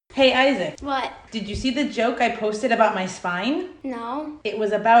Hey Isaac, What? did you see the joke I posted about my spine? No. It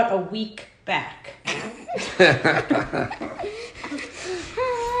was about a week back.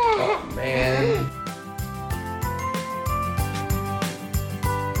 Oh, man.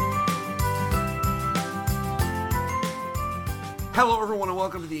 Hello, everyone, and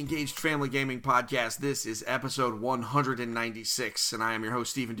welcome to the Engaged Family Gaming Podcast. This is episode 196, and I am your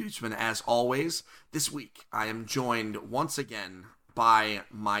host, Stephen Dutzman. As always, this week I am joined once again by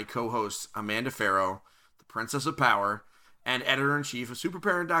my co-host, Amanda Farrow, the Princess of Power, and editor-in-chief of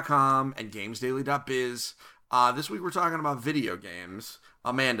SuperParent.com and GamesDaily.biz. This week we're talking about video games.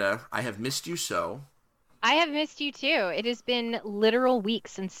 Amanda, I have missed you so. I have missed you too. It has been literal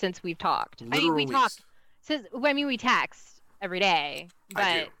weeks since we've talked. We text every day, but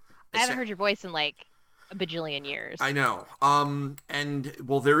I haven't heard your voice in like a bajillion years. I know. And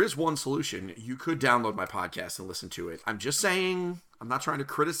well, there is one solution. You could download my podcast and listen to it. I'm just saying. I'm not trying to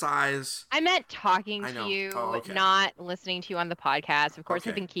criticize. I meant talking to you, not listening to you on the podcast. Of course,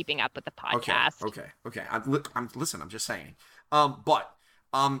 I've been keeping up with the podcast. Okay. I'm just saying. But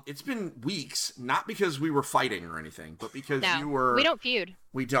it's been weeks, not because we were fighting or anything, but because you were. We don't feud.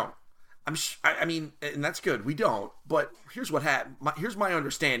 We don't. I mean, and that's good. We don't. But here's what happened. Here's my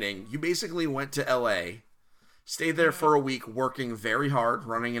understanding. You basically went to L.A., stayed there for a week, working very hard,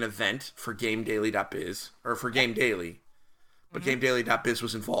 running an event for GameDaily.biz, or for Game Daily. But GameDaily.biz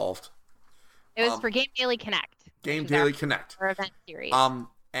was involved. It was for Game Daily Connect. Game Daily Connect. Our event series.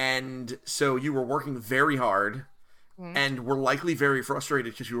 And so you were working very hard, and were likely very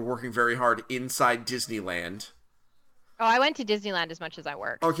frustrated because you were working very hard inside Disneyland. Oh, I went to Disneyland as much as I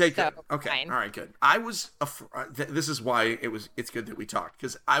worked. Okay, good. So Okay, fine. all right, good. I was. This is why it's good that we talked,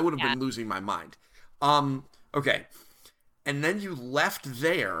 because I would have been losing my mind. Okay, and then you left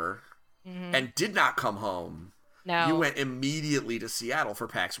there and did not come home. No. You went immediately to Seattle for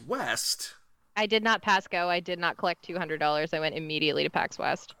PAX West. I did not pass go. I did not collect $200. I went immediately to PAX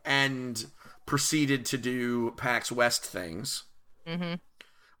West. And proceeded to do PAX West things.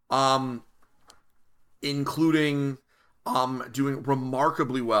 Including doing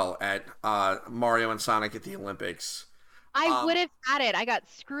remarkably well at Mario and Sonic at the Olympics. I would have had it. I got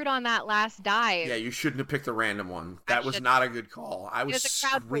screwed on that last dive. Yeah, you shouldn't have picked the random one. That was not a good call. I was a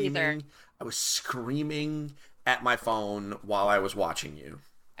crowd pleaser. I was screaming at my phone while I was watching you.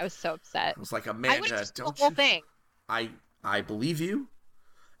 I was so upset. I was like, Amanda, don't the whole thing. I believe you.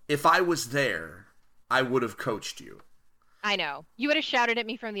 If I was there, I would have coached you. I know. You would have shouted at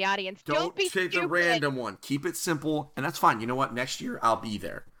me from the audience. Don't be take stupid. the random one. Keep it simple, and that's fine. You know what? Next year I'll be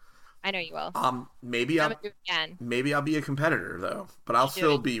there. I know you will. Maybe I'll do it again. Maybe I'll be a competitor though, but I'll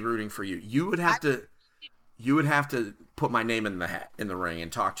still be rooting for you. You would have to put my name in the hat in the ring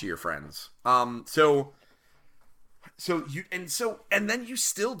and talk to your friends. And then you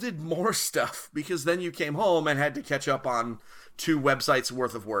still did more stuff because then you came home and had to catch up on 2 websites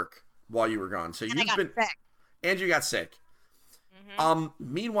worth of work while you were gone. So and you got sick.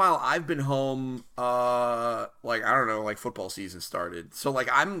 Meanwhile, I've been home, like football season started. So like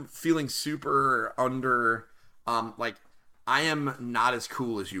I'm feeling super under, I am not as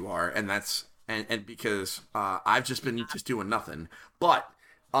cool as you are. And that's, and because, I've just been doing nothing, but,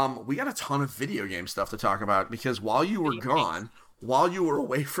 we got a ton of video game stuff to talk about because while you were gone, while you were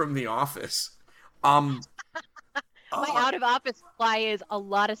away from the office, my out of office fly is a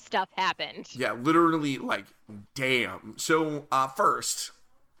lot of stuff happened. Yeah, literally, like, damn. So, first,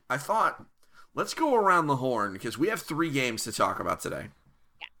 I thought, let's go around the horn, because we have 3 games to talk about today.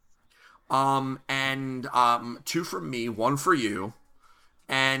 Yes. 2 from me, 1 for you,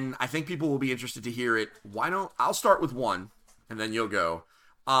 and I think people will be interested to hear it. I'll start with 1, and then you'll go.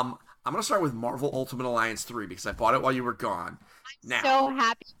 I'm going to start with Marvel Ultimate Alliance 3, because I bought it while you were gone. I'm so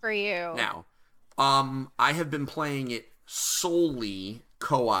happy for you. Now, I have been playing it solely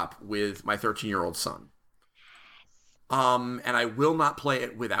co-op with my 13-year-old son. And I will not play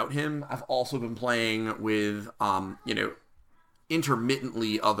it without him. I've also been playing with,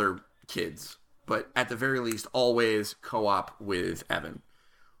 intermittently other kids. But at the very least, always co-op with Evan.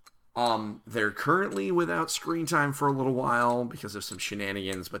 They're currently without screen time for a little while because of some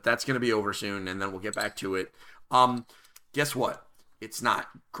shenanigans, but that's going to be over soon, and then we'll get back to it. Guess what? It's not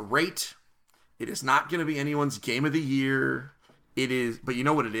great. It is not going to be anyone's game of the year. It is, but you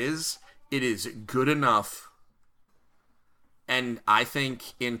know what it is? It is good enough. And I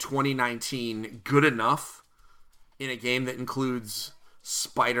think in 2019, good enough in a game that includes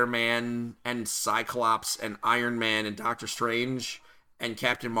Spider-Man and Cyclops and Iron Man and Doctor Strange and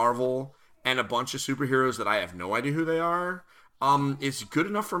Captain Marvel and a bunch of superheroes that I have no idea who they are, is good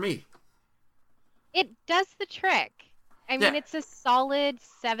enough for me. It does the trick. I mean, it's a solid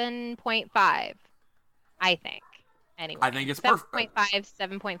 7.5, I think. Anyway, I think it's perfect.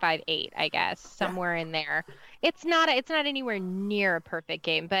 7.58, I guess, somewhere in there. It's not anywhere near a perfect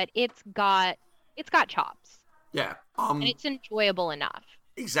game, but it's got chops. Yeah. And it's enjoyable enough.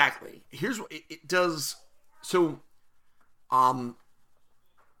 Exactly. Here's what it does. So,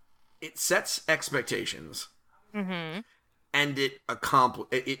 it sets expectations, and it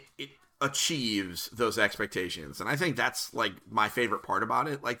achieves those expectations. And I think that's like my favorite part about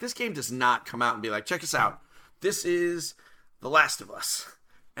it. Like, this game does not come out and be like, check us out. This is The Last of Us.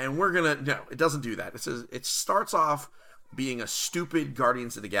 And no, it doesn't do that. It starts off being a stupid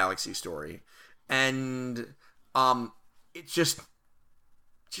Guardians of the Galaxy story. And, it's just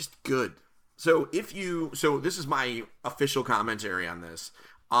good. So this is my official commentary on this.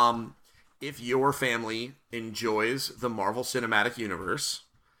 If your family enjoys the Marvel Cinematic Universe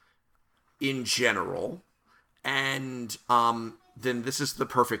in general, and then this is the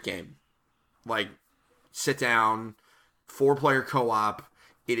perfect game. Like, sit down, 4-player co-op.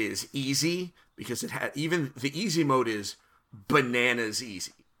 It is easy because even the easy mode is bananas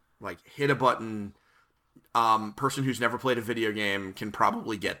easy. Like, hit a button. Person who's never played a video game can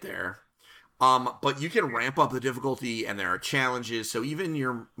probably get there. But you can ramp up the difficulty, and there are challenges, so even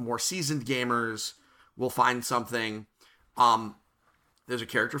your more seasoned gamers will find something. There's a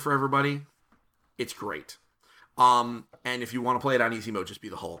character for everybody. It's great. And if you want to play it on easy mode, just be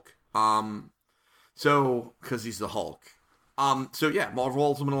the Hulk. Because he's the Hulk. Marvel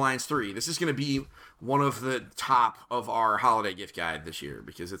Ultimate Alliance 3. This is going to be one of the top of our holiday gift guide this year,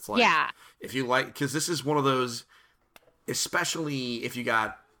 because it's like, if you like, because this is one of those, especially if you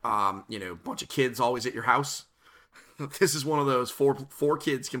got, a bunch of kids always at your house. This is one of those four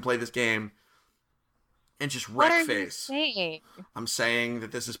kids can play this game and just wreck face. What are you saying? I'm saying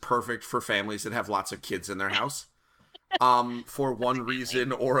that this is perfect for families that have lots of kids in their house. For one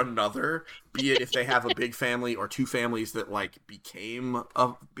reason or another, be it if they have a big family or two families that like became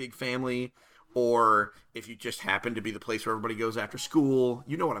a big family, or if you just happen to be the place where everybody goes after school,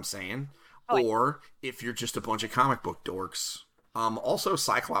 you know what I'm saying. Or if you're just a bunch of comic book dorks. Also,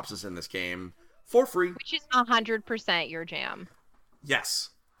 Cyclops is in this game for free, which is 100% your jam. Yes,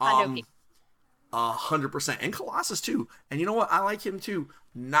 100%, and Colossus too. And you know what? I like him too.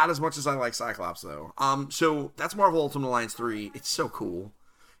 Not as much as I like Cyclops though. So that's Marvel Ultimate Alliance 3. It's so cool.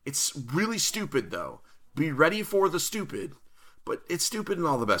 It's really stupid though. Be ready for the stupid, but it's stupid in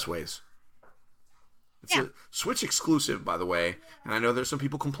all the best ways. It's a Switch exclusive, by the way, and I know there's some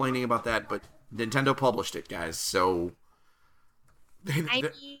people complaining about that, but Nintendo published it, guys, so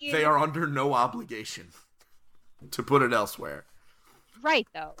they are under no obligation to put it elsewhere. Right,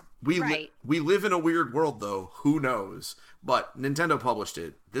 though. We live in a weird world, though. Who knows? But Nintendo published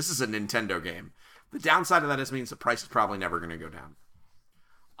it. This is a Nintendo game. The downside of that means the price is probably never going to go down.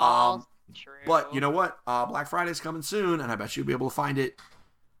 True. But you know what? Black Friday's coming soon, and I bet you'll be able to find it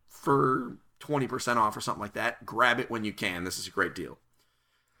for 20% off or something like that. Grab it when you can. This is a great deal.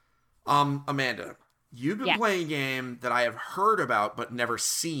 Amanda, you've been playing a game that I have heard about but never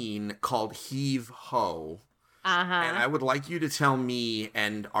seen called Heave Ho. And I would like you to tell me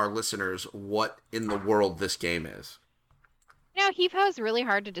and our listeners what in the world this game is. Heave Ho is really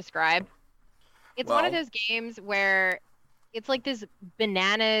hard to describe. It's one of those games where it's like this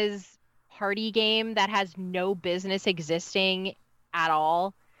bananas party game that has no business existing at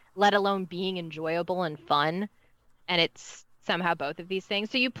all, let alone being enjoyable and fun. And it's somehow both of these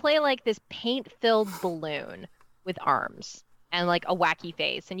things. So you play like this paint-filled balloon with arms and like a wacky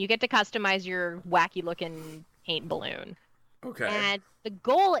face, and you get to customize your wacky-looking paint balloon. Okay. And the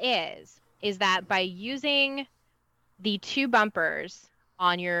goal is that by using the two bumpers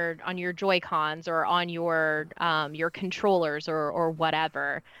on your Joy-Cons or on your controllers or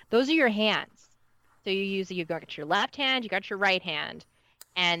whatever, those are your hands. So you got your left hand, you got your right hand,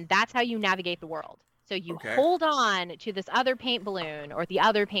 and that's how you navigate the world. So you hold on to this other paint balloon or the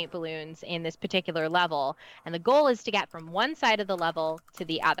other paint balloons in this particular level, and the goal is to get from one side of the level to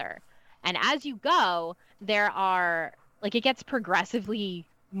the other. And as you go, it gets progressively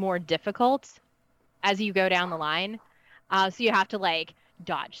more difficult as you go down the line. So you have to like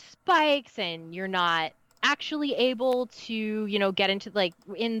dodge spikes, and you're not actually able to, get into, like,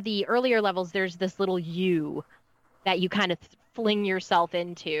 in the earlier levels, there's this little U that you kind of fling yourself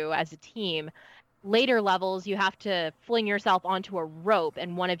into as a team. Later levels, you have to fling yourself onto a rope,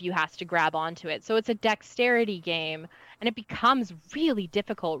 and one of you has to grab onto it. So it's a dexterity game, and it becomes really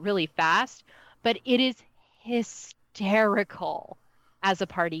difficult really fast, but it is hysterical as a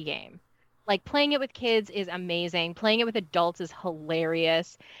party game. Like, playing it with kids is amazing. Playing it with adults is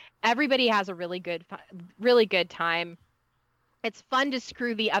hilarious. Everybody has a really good time. It's fun to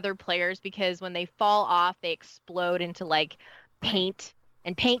screw the other players because when they fall off, they explode into like paint,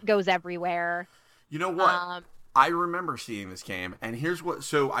 and paint goes everywhere. You know what? Um, I remember seeing this game, and here's what.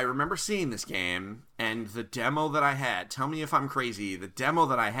 So I remember seeing this game, and the demo that I had. Tell me if I'm crazy. The demo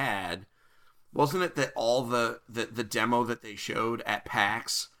that I had, wasn't it that all the demo that they showed at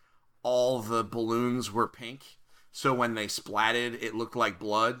PAX, all the balloons were pink, so when they splatted, it looked like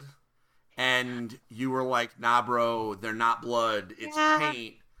blood, and you were like, "Nah, bro, they're not blood. It's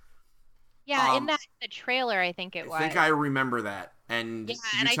paint." Yeah, in the trailer, I think it was. I think I remember that, and Yeah,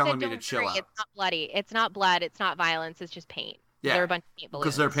 you're and I telling said, me don't to chill worry, out. it's not bloody. It's not blood. It's not violence. It's just paint. Yeah, They're a bunch of paint balloons.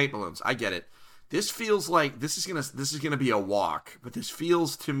 because they're paint balloons. I get it. This feels like this is gonna be a walk, but this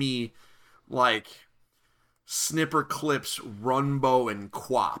feels to me like Snipper Clips, Runbow, and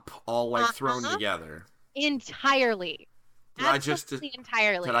Quap all like thrown together. Entirely. Absolutely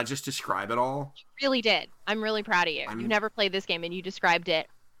entirely. Did I just describe it all? You really did. I'm really proud of you. You've never played this game, and you described it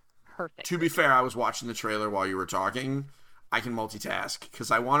perfect. To be fair, I was watching the trailer while you were talking. I can multitask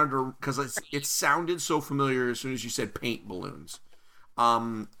because I wanted to, because it sounded so familiar as soon as you said paint balloons.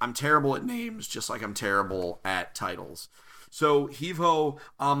 I'm terrible at names, just like I'm terrible at titles. So Heave Ho,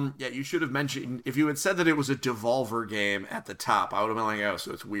 yeah, you should have mentioned, if you had said that it was a Devolver game at the top, I would have been like, oh,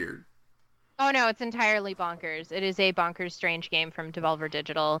 so it's weird. Oh no, it's entirely bonkers. It is a bonkers strange game from Devolver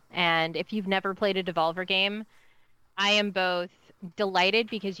Digital, and if you've never played a Devolver game, I am both delighted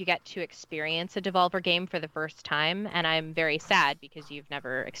because you get to experience a Devolver game for the first time, and I'm very sad because you've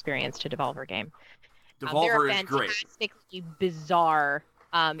never experienced a Devolver game. Devolver is great. They're a fantastically bizarre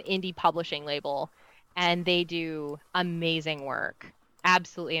indie publishing label, and they do amazing work.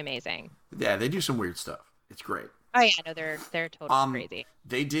 Absolutely amazing. Yeah, they do some weird stuff. It's great. Oh yeah, no, they're totally crazy.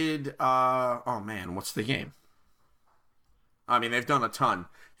 They did. Oh man, what's the game? I mean, they've done a ton.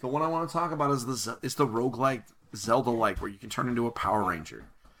 The one I want to talk about is the roguelike Zelda-like where you can turn into a Power Ranger.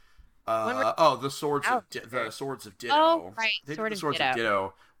 The Swords of Ditto. Oh right, They did the Swords of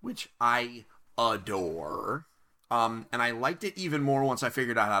Ditto, which I adore. And I liked it even more once I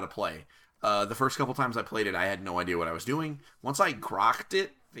figured out how to play. The first couple times I played it, I had no idea what I was doing. Once I grokked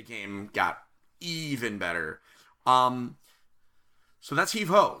it, the game got even better. So that's Heave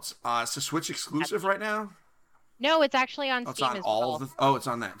Ho. It's a Switch exclusive right now. No, it's actually on Steam as well. It's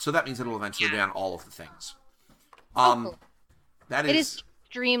on that. So that means it'll eventually be on all of the things. Cool. It is an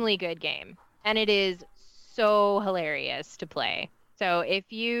extremely good game, and it is so hilarious to play. So if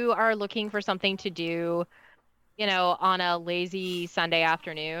you are looking for something to do, on a lazy Sunday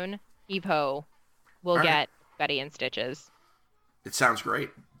afternoon, Heave Ho will get Betty in stitches. It sounds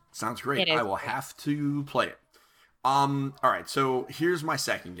great. I will have to play it. All right, so here's my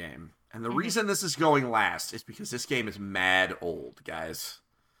second game. And the reason this is going last is because this game is mad old, guys.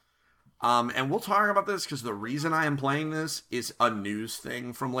 And we'll talk about this because the reason I am playing this is a news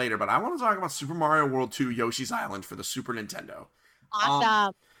thing from later. But I want to talk about Super Mario World 2 Yoshi's Island for the Super Nintendo.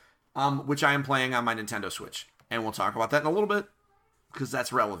 Awesome. Which I am playing on my Nintendo Switch. And we'll talk about that in a little bit because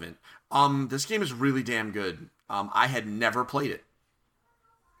that's relevant. This game is really damn good. I had never played it.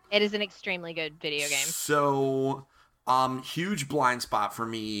 It is an extremely good video game. So, huge blind spot for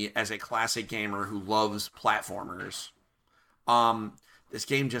me as a classic gamer who loves platformers. This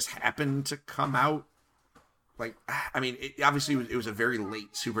game just happened to come out. It was a very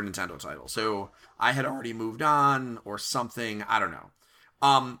late Super Nintendo title. So, I had already moved on or something. I don't know.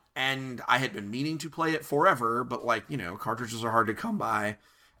 And I had been meaning to play it forever, but cartridges are hard to come by.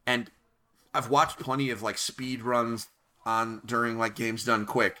 And I've watched plenty of speed runs during games done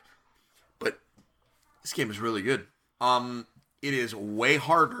quick, but this game is really good. It is way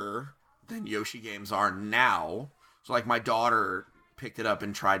harder than Yoshi games are now. So my daughter picked it up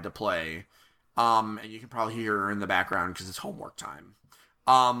and tried to play. And you can probably hear her in the background because it's homework time.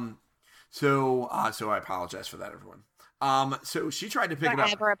 So I apologize for that, everyone. So she tried to pick it up.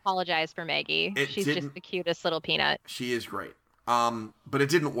 Don't ever apologize for Maggie. She's just the cutest little peanut. She is great. But it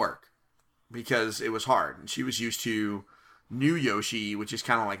didn't work because it was hard. And she was used to New Yoshi, which is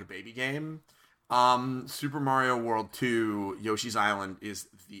kind of like a baby game. Super Mario World 2 Yoshi's Island is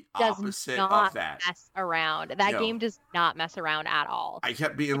the opposite of that. Mess around. That game does not mess around at all. I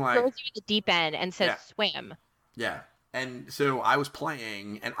kept being it throws you at the deep end and says swim. Yeah. And so I was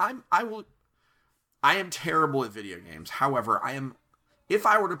playing, and I am terrible at video games. However, if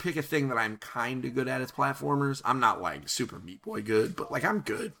I were to pick a thing that I'm kind of good at, it's platformers. I'm not Super Meat Boy good, but I'm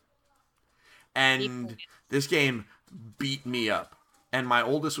good. And this game beat me up. And my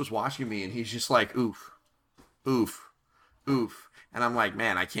oldest was watching me, and he's just like, oof, oof, oof. And I'm like,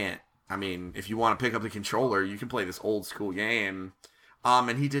 man, I can't. I mean, if you want to pick up the controller, you can play this old school game.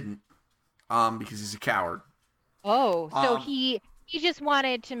 And he didn't, because he's a coward. Oh, so Um, he just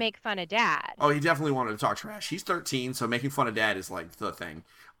wanted to make fun of Dad. Oh, he definitely wanted to talk trash. He's 13, so making fun of Dad is like the thing.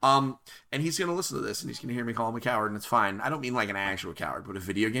 And he's gonna listen to this and he's gonna hear me call him a coward, and it's fine. I don't mean like an actual coward, but a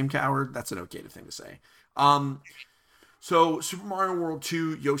video game coward. That's an okay thing to say. So Super Mario World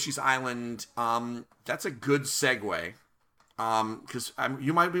 2, Yoshi's Island. That's a good segue. Because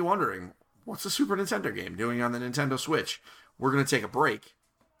you might be wondering, what's the Super Nintendo game doing on the Nintendo Switch? We're gonna take a break,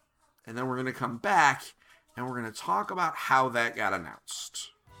 and then we're gonna come back, and we're gonna talk about how that got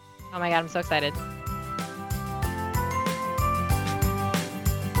announced. Oh my God, I'm so excited.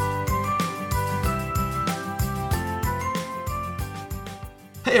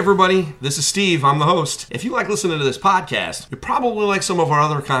 Hey everybody, this is Steve, I'm the host. If you like listening to this podcast, you probably like some of our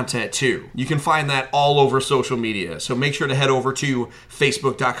other content too. You can find that all over social media, so make sure to head over to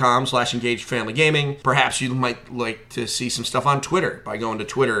facebook.com/engagedfamilygaming. Perhaps you might like to see some stuff on Twitter by going to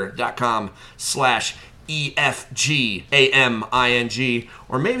twitter.com/EFGAMING,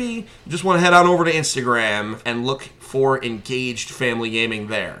 or maybe you just want to head on over to Instagram and look for Engaged Family Gaming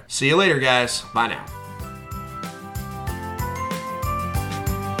there. See you later, guys. Bye now.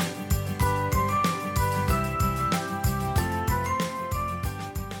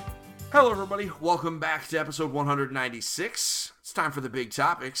 Hello, everybody. Welcome back to episode 196. It's time for the big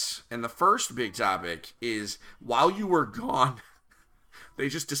topics. And the first big topic is, while you were gone, they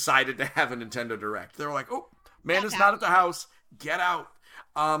just decided to have a Nintendo Direct. They were like, oh, man is not at the house. Get out.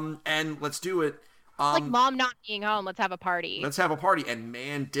 And let's do it. Like Mom not being home, let's have a party. Let's have a party. And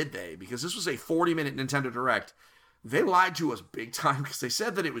man, did they. Because this was a 40-minute Nintendo Direct. They lied to us big time because they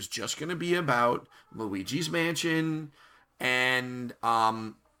said that it was just going to be about Luigi's Mansion and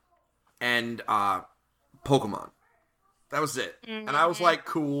Pokemon. That was it. Mm-hmm. And I was like,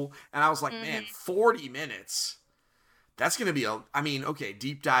 cool. And I was like, man, 40 minutes. That's going to be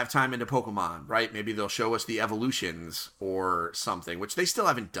deep dive time into Pokemon, right? Maybe they'll show us the evolutions or something, which they still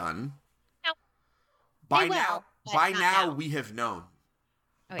haven't done. No. By now, we have known.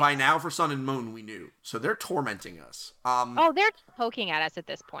 Oh, By yeah. now, for Sun and Moon, we knew. So they're tormenting us. They're poking at us at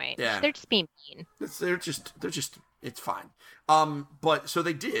this point. Yeah. They're just being mean. They're just, it's fine. But so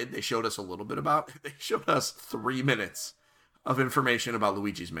they did. They showed us they showed us 3 minutes of information about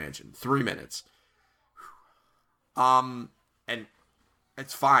Luigi's Mansion. 3 minutes. And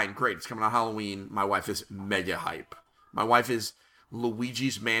it's fine. Great. It's coming on Halloween. My wife is mega hype. My wife is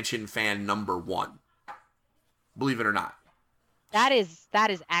Luigi's Mansion fan number 1. Believe it or not. That is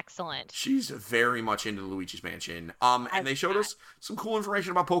excellent. She's very much into Luigi's Mansion. And they showed us some cool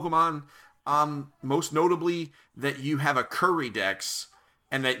information about Pokemon. Most notably that you have a Curry Dex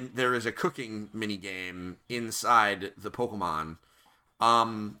and that there is a cooking mini game inside the Pokemon.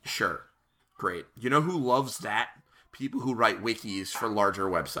 Sure. Great. You know who loves that? People who write wikis for larger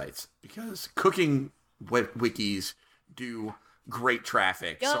websites, because cooking wikis do great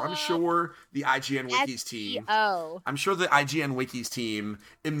traffic. So I'm sure the IGN Wikis team. I'm sure the IGN Wikis team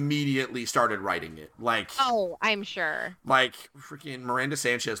immediately started writing it. I'm sure. Like freaking Miranda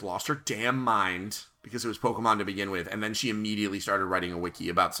Sanchez lost her damn mind because it was Pokemon to begin with, and then she immediately started writing a wiki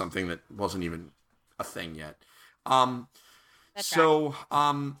about something that wasn't even a thing yet.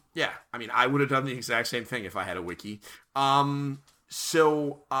 Yeah, I mean, I would have done the exact same thing if I had a wiki. And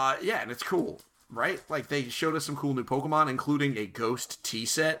it's cool. Right? Like, they showed us some cool new Pokemon, including a Ghost tea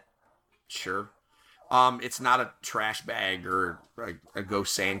set. Sure. It's not a trash bag or a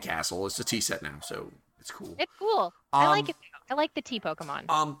Ghost sandcastle. It's a tea set now, so it's cool. It's cool. I like it. I like the tea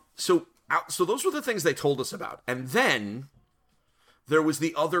Pokemon. So those were the things they told us about. And then there was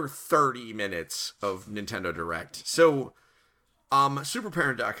the other 30 minutes of Nintendo Direct. So,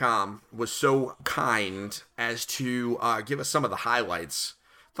 superparent.com was so kind as to give us some of the highlights.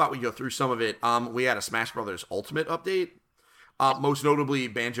 Thought we'd go through some of it. We had a Smash Brothers Ultimate update. Most notably,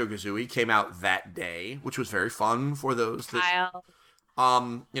 Banjo-Kazooie came out that day, which was very fun for those that...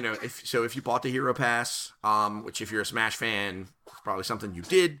 if you bought the Hero Pass, which if you're a Smash fan, it's probably something you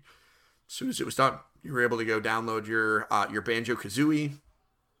did. As soon as it was done, you were able to go download your Banjo-Kazooie.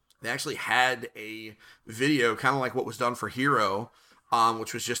 They actually had a video, kind of like what was done for Hero,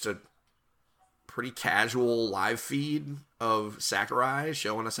 which was just a pretty casual live feed of Sakurai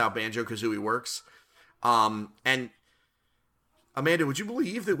showing us how Banjo-Kazooie works. And Amanda, would you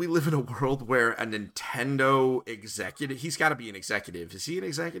believe that we live in a world where a Nintendo executive, he's got to be an executive. Is he an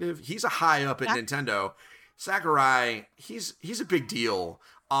executive? He's a high up at Nintendo. Sakurai, he's a big deal.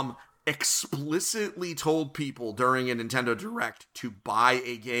 Explicitly told people during a Nintendo Direct to buy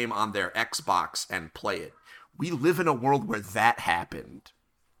a game on their Xbox and play it. We live in a world where that happened.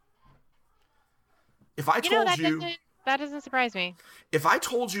 If I told you... That doesn't surprise me. If I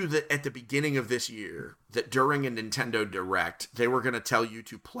told you that at the beginning of this year, that during a Nintendo Direct, they were going to tell you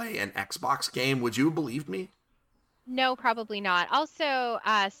to play an Xbox game, would you have believed me? No, probably not. Also,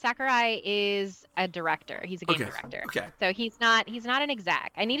 Sakurai is a director. He's a game director. Okay. So he's not an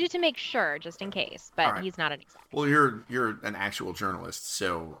exec. I needed to make sure just in case, but he's not an exec. Well, you're an actual journalist,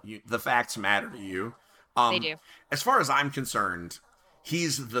 so the facts matter to you. They do. As far as I'm concerned,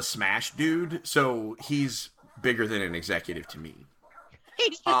 he's the Smash dude, so he's bigger than an executive to me.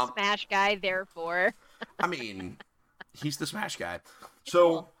 He's the Smash guy, therefore. I mean, he's the Smash guy.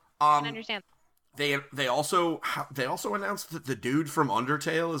 So, I can understand. They also announced that the dude from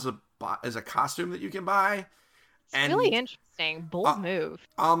Undertale is a costume that you can buy. It's really interesting. Bold move.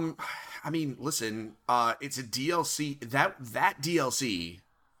 I mean, listen, it's a DLC. That DLC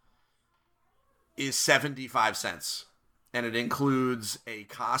is 75 cents. And it includes a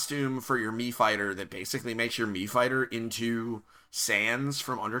costume for your Mii Fighter that basically makes your Mii Fighter into Sans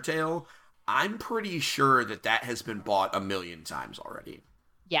from Undertale. I'm pretty sure that has been bought 1 million times already.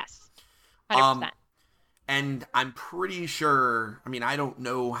 Yes. 100%. And I'm pretty sure, I mean, I don't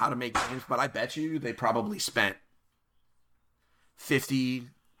know how to make games, but I bet you they probably spent 50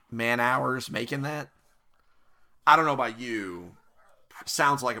 man-hours making that. I don't know about you.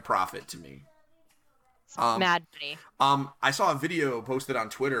 Sounds like a profit to me. Mad money. I saw a video posted on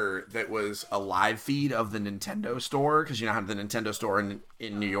Twitter that was a live feed of the Nintendo store, because you know how the Nintendo store in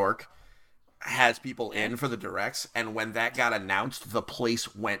New York has people in for the directs, and when that got announced, the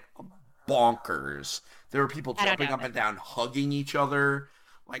place went bonkers. There were people jumping up and down, hugging each other.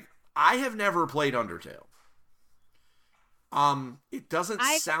 Like, I have never played Undertale. It doesn't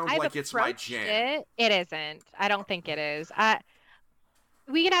sound like it's my jam. It isn't. I don't think it is.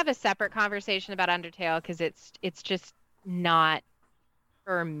 We can have a separate conversation about Undertale because it's just not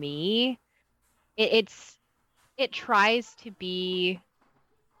for me. It tries to be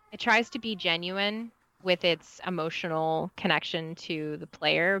genuine with its emotional connection to the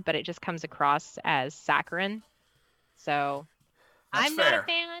player, but it just comes across as saccharine. So I'm not a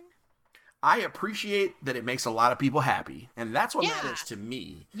fan. I appreciate that it makes a lot of people happy, and that's what matters to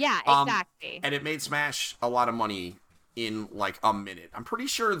me. Yeah, exactly. And it made Smash a lot of money in like a minute. I'm pretty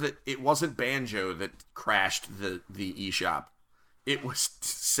sure that it wasn't Banjo that crashed the eShop. It was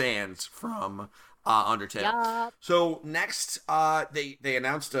Sans from Undertale. Yup. So next, they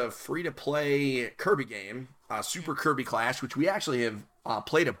announced a free-to-play Kirby game, Super Kirby Clash, which we actually have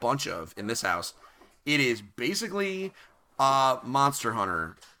played a bunch of in this house. It is basically Monster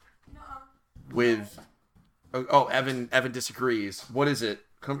Hunter with... Oh, Evan disagrees. What is it?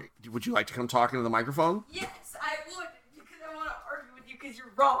 Would you like to come talk into the microphone? Yes, I would, because I want to argue with you because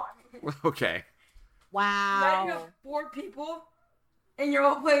you're wrong. Okay. Wow. You have 4 people, and you're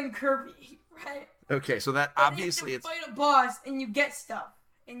all playing Kirby, right? Okay, so that obviously it's... fight a boss, and you get stuff.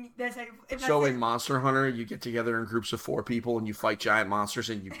 And that's like... So in Monster Hunter, you get together in groups of 4 people, and you fight giant monsters,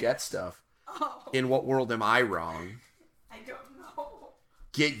 and you get stuff. Oh. In what world am I wrong? I don't know.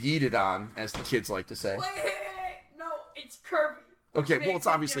 Get yeeted on, as the kids like to say. Wait. No, it's Kirby. Okay, well,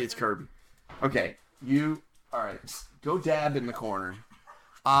 it's Kirby. Okay, alright, go dab in the corner.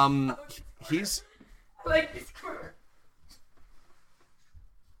 He's... Like, it's Kirby.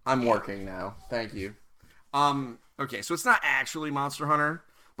 I'm working now, thank you. Okay, so it's not actually Monster Hunter,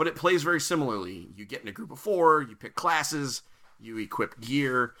 but it plays very similarly. You get in a group of 4, you pick classes, you equip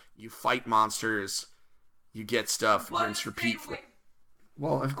gear, you fight monsters, you get stuff, rinse, repeat.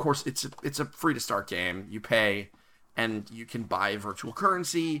 Well, of course, it's a free-to-start game. You pay... and you can buy virtual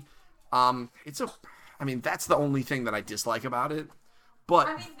currency. That's the only thing that I dislike about it. But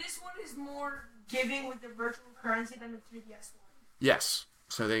I mean, this one is more giving with the virtual currency than the 3DS one. Yes.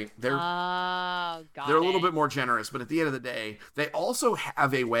 So they're a little bit more generous, but at the end of the day, they also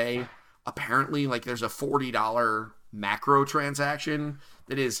have a way, apparently, like there's a $40 macro transaction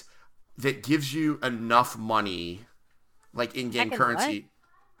that gives you enough money, like in-game currency.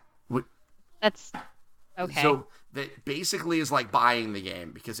 That's okay. So that basically is like buying the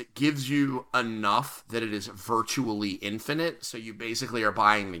game, because it gives you enough that it is virtually infinite, so you basically are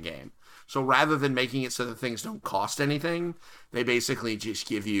buying the game. So rather than making it so that things don't cost anything, they basically just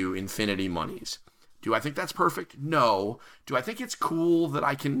give you infinity monies. Do I think that's perfect? No. Do I think it's cool that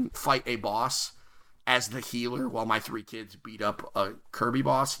I can fight a boss as the healer while my 3 kids beat up a Kirby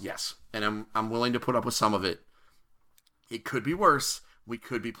boss? Yes. And I'm willing to put up with some of it. It could be worse. We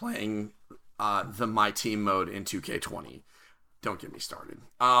could be playing the My Team mode in 2K20. Don't get me started.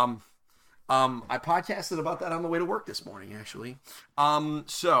 I podcasted about that on the way to work this morning, actually.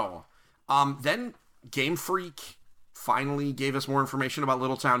 Then Game Freak finally gave us more information about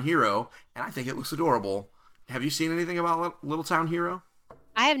Little Town Hero, and I think it looks adorable. Have you seen anything about Little Town Hero?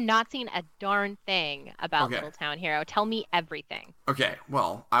 I have not seen a darn thing about Okay. Little Town Hero. Tell me everything. Okay,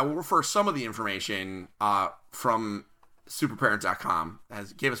 well, I will refer some of the information from superparent.com,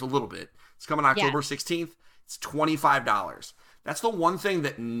 as gave us a little bit. It's coming October 16th. It's $25. That's the one thing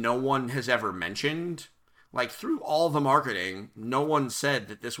that no one has ever mentioned. Like, through all the marketing, no one said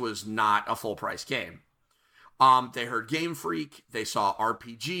that this was not a full price game. They heard Game Freak, they saw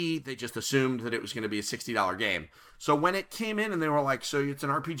RPG, they just assumed that it was going to be a $60 game. So when it came in and they were like, so it's an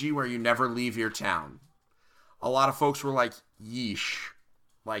RPG where you never leave your town, a lot of folks were like, yeesh.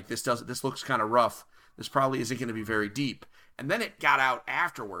 Like, this looks kind of rough. This probably isn't going to be very deep. And then it got out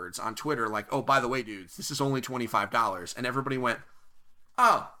afterwards on Twitter like, oh, by the way, dudes, this is only $25. And everybody went,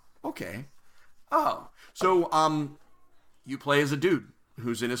 oh, okay. Oh. So, you play as a dude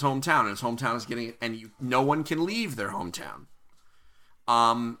who's in his hometown, and his hometown is getting, and no one can leave their hometown.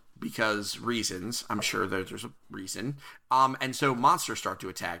 Because reasons, I'm sure there's a reason. And so monsters start to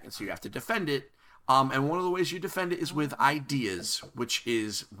attack, and so you have to defend it. And one of the ways you defend it is with ideas, which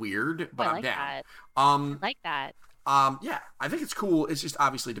is weird, but I I'm like down. that. Um, I like that. yeah, I think it's cool. It's just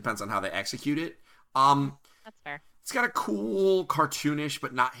obviously depends on how they execute it. That's fair. It's got a cool, cartoonish,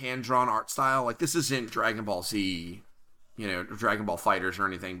 but not hand-drawn art style. Like, this isn't Dragon Ball Z, Dragon Ball Fighters or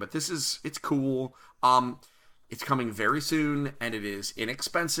anything, but it's cool. It's coming very soon, and it is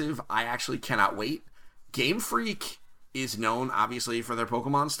inexpensive. I actually cannot wait. Game Freak is known, obviously, for their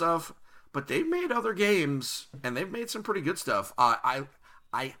Pokemon stuff, but they've made other games, and they've made some pretty good stuff. I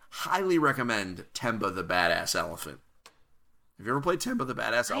highly recommend Temba the Badass Elephant. Have you ever played Temba the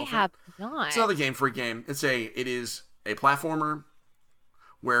Badass Elephant? I have not. It's another Game Freak game. It is a platformer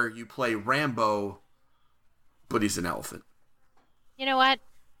where you play Rambo, but he's an elephant. You know what?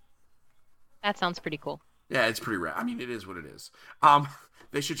 That sounds pretty cool. Yeah, it's pretty rad. I mean, it is what it is.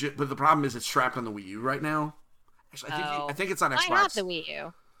 They should, but the problem is it's strapped on the Wii U right now. Actually, I think it's on Xbox. I have the Wii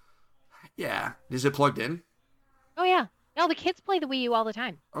U. Yeah, is it plugged in? Oh yeah. No, the kids play the Wii U all the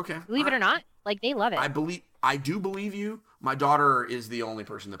time. Okay, Believe it or not, like they love it. I do believe you. My daughter is the only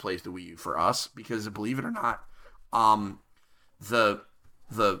person that plays the Wii U for us because, believe it or not, the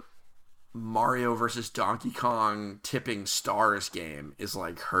Mario versus Donkey Kong tipping stars game is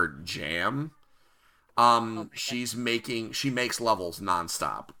like her jam. She makes levels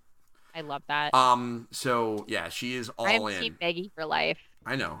nonstop. I love that. So yeah, she is all I'm in. Team Maggie for life.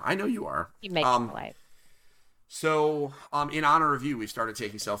 I know you are. Team Maggie for life. So, in honor of you, we started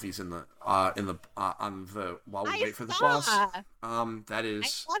taking selfies while we wait for the bus. That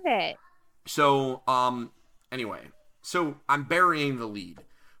is. I love it. So, anyway, so I'm burying the lead.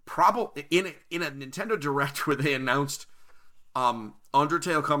 Probably in a Nintendo Direct where they announced,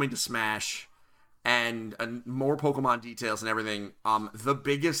 Undertale coming to Smash, and more Pokemon details and everything. The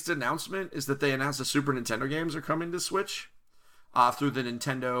biggest announcement is that they announced the Super Nintendo games are coming to Switch, through the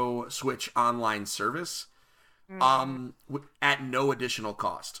Nintendo Switch Online service. At no additional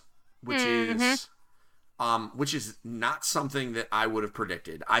cost, which is not something that I would have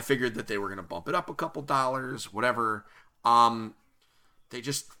predicted. I figured that they were going to bump it up a couple dollars, whatever. They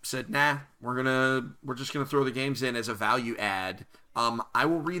just said, nah, we're just gonna throw the games in as a value add. I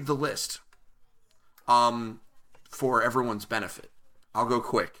will read the list, for everyone's benefit. I'll go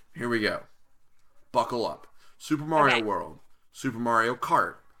quick. Here we go. Buckle up. Super Mario World, Super Mario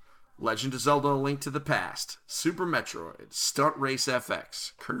Kart, Legend of Zelda: A Link to the Past, Super Metroid, Stunt Race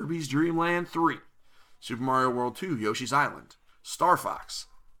FX, Kirby's Dream Land 3, Super Mario World 2, Yoshi's Island, Star Fox,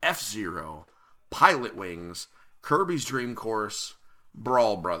 F-Zero, Pilot Wings, Kirby's Dream Course,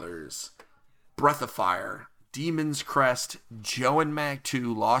 Brawl Brothers, Breath of Fire, Demon's Crest, Joe and Mag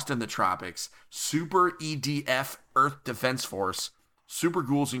 2, Lost in the Tropics, Super EDF Earth Defense Force, Super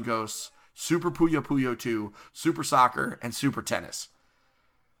Ghouls and Ghosts, Super Puyo Puyo 2, Super Soccer, and Super Tennis.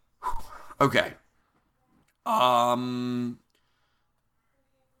 Okay. 20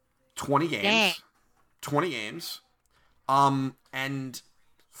 games. Dang. 20 games. And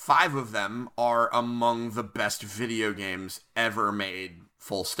 5 of them are among the best video games ever made,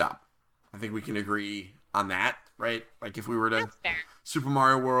 full stop. I think we can agree on that, right? Like, if we were to That's fair. Super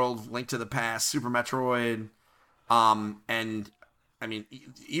Mario World, Link to the Past, Super Metroid, and I mean,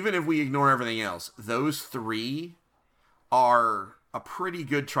 even if we ignore everything else, those 3 are a pretty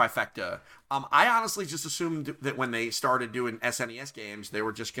good trifecta. I honestly just assumed that when they started doing SNES games, they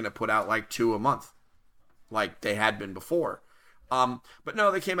were just going to put out like 2 a month, like they had been before. But no,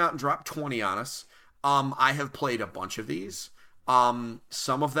 they came out and dropped 20 on us. I have played a bunch of these. Some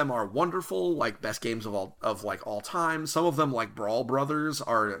of them are wonderful, like best games of all time. Some of them, like Brawl Brothers,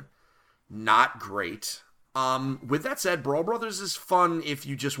 are not great. With that said, Brawl Brothers is fun if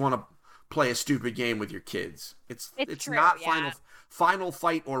you just want to play a stupid game with your kids. It's true, not yeah. Final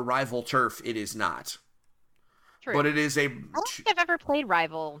Fight or Rival Turf. It is not. True. But it is a. I don't think I've ever played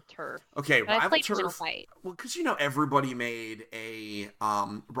Rival Turf. Okay, But I've Rival played Final Turf. Fight. Well, because everybody made a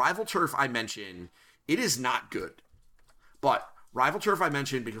Rival Turf. I mentioned it is not good, but Rival Turf I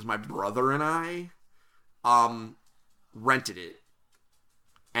mentioned because my brother and I rented it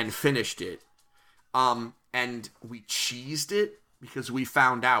and finished it, and we cheesed it because we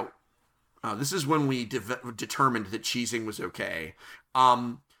found out. This is when we determined that cheesing was okay,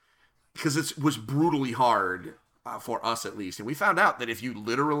 because it was brutally hard. For us at least. And we found out that if you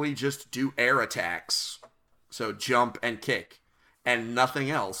literally just do air attacks, so jump and kick, and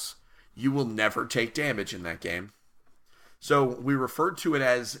nothing else, you will never take damage in that game. So we referred to it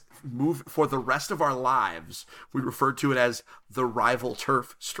as, for the rest of our lives, we referred to it as the Rival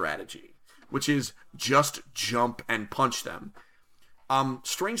Turf strategy, which is just jump and punch them.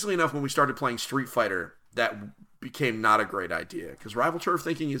 Strangely enough, when we started playing Street Fighter, that became not a great idea, because Rival Turf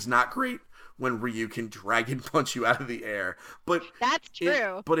thinking is not great when Ryu can dragon punch you out of the air. But That's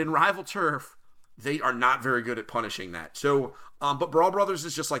true. But in Rival Turf, they are not very good at punishing that. So, but Brawl Brothers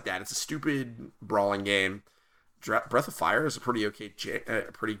is just like that. It's a stupid brawling game. Breath of Fire is a pretty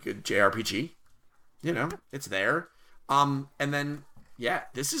pretty good JRPG. It's there. And then, yeah,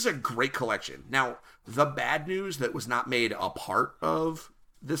 this is a great collection. Now, the bad news that was not made a part of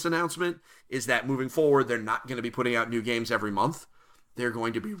this announcement is that moving forward, they're not going to be putting out new games every month. They're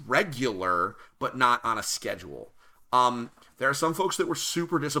going to be regular, but not on a schedule. There are some folks that were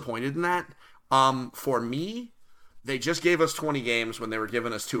super disappointed in that. For me, they just gave us 20 games when they were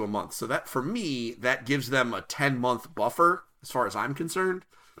giving us 2 a month. So that, for me, that gives them a 10-month buffer, as far as I'm concerned.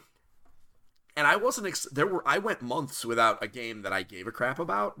 And I wasn't, I went months without a game that I gave a crap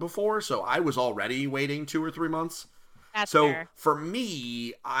about before, so I was already waiting 2 or 3 months. That's So fair. for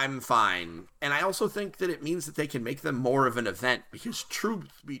me, I'm fine. And I also think that it means that they can make them more of an event, because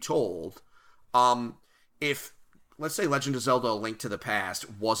truth be told, if, let's say, Legend of Zelda: A Link to the Past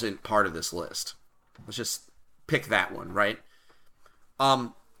wasn't part of this list, let's just pick that one, right?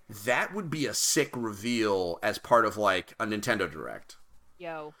 That would be a sick reveal as part of like a Nintendo Direct.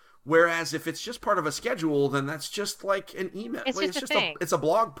 Yo. Whereas if it's just part of a schedule, then that's just like an email. It's just a thing. It's a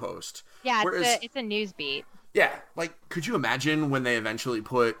blog post. Yeah, Whereas, it's a news beat. yeah, like, could you imagine when they eventually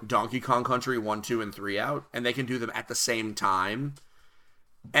put Donkey Kong Country 1, 2, and 3 out, and they can do them at the same time?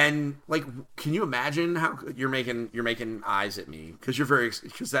 And, like, can you imagine how you're making eyes at me?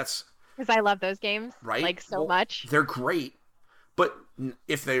 Because that's... Because I love those games. Right? Like, so Well, much. They're great, but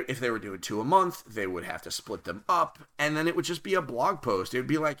if they were doing 2 a month, they would have to split them up, and then it would just be a blog post. It would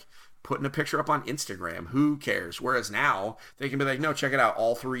be like putting a picture up on Instagram. Who cares? Whereas now, they can be like, no, check it out.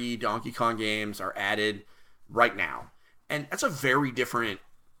 All 3 Donkey Kong games are added right now. And that's a very different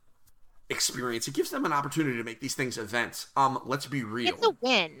experience. It gives them an opportunity to make these things events. Let's be real. It's a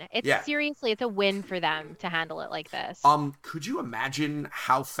win. Yeah. Seriously, it's a win for them to handle it like this. Could you imagine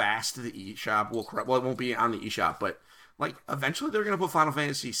how fast the eShop will correct? Well, it won't be on the eShop, but like eventually they're going to put Final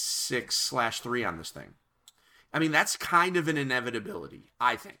Fantasy 6/3 on this thing. I mean, that's kind of an inevitability,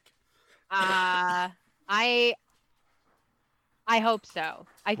 I think. I hope so.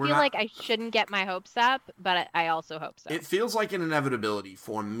 I We're feel not- like I shouldn't get my hopes up, but I also hope so. It feels like an inevitability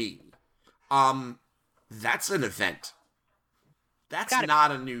for me. That's an event. That's Gotta be.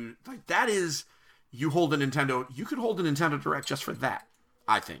 not a new, like, that is, you could hold a Nintendo Direct just for that,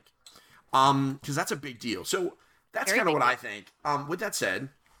 I think. Because that's a big deal. So that's Very kind of big what I think. With that said,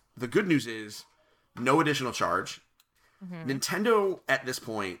 the good news is no additional charge. Mhm. Nintendo, at this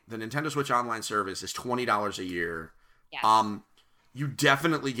point, the Nintendo Switch Online service is $20 a year. Yes. You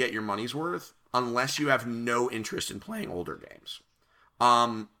definitely get your money's worth unless you have no interest in playing older games.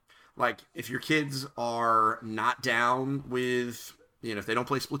 Like, if your kids are not down with, if they don't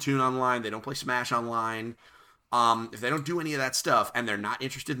play Splatoon online, they don't play Smash online, if they don't do any of that stuff and they're not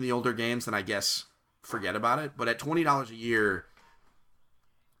interested in the older games, then I guess forget about it. But at $20 a year,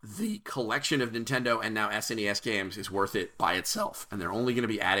 the collection of Nintendo and now SNES games is worth it by itself, and they're only going to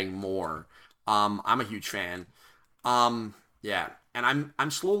be adding more. I'm a huge fan. Yeah, and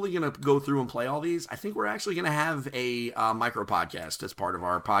I'm slowly going to go through and play all these. I think we're actually going to have a micro podcast as part of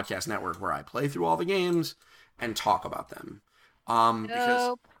our podcast network where I play through all the games and talk about them.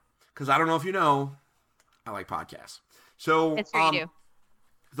 Because I don't know if you know, I like podcasts. So It's true, you do.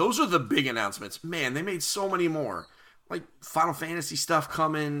 those are the big announcements. Man, they made so many more. Like Final Fantasy stuff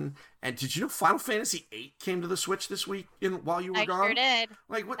coming. And did you know Final Fantasy VIII came to the Switch this week while you were I gone? sure did.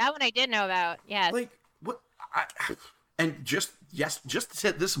 Like what? That one I did know about. Yes. Like what? And just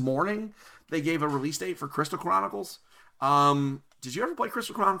this morning they gave a release date for Crystal Chronicles. Did you ever play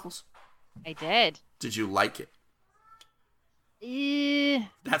Crystal Chronicles? I did. Did you like it?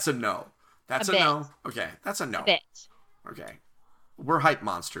 That's a no. That's a bit. no. Okay, that's a no. A bit. Okay. We're hype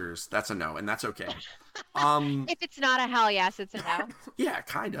monsters. That's a no, and that's okay. If it's not a hell yes, it's a no. Yeah,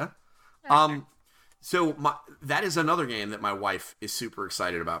 kinda. That is another game that my wife is super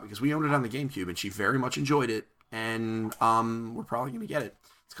excited about because we owned it on the GameCube and she very much enjoyed it, and we're probably gonna get it.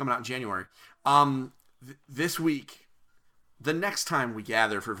 It's coming out in January. This week, the next time we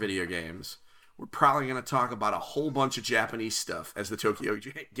gather for video games, we're probably gonna talk about a whole bunch of Japanese stuff as the Tokyo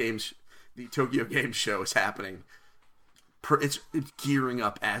Game Show is happening. It's gearing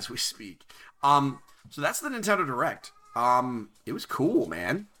up as we speak. So that's the Nintendo Direct. It was cool,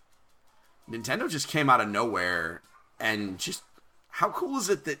 man. Nintendo just came out of nowhere, and just how cool is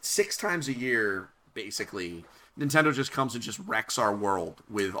it that 6 times a year, basically, Nintendo just comes and just wrecks our world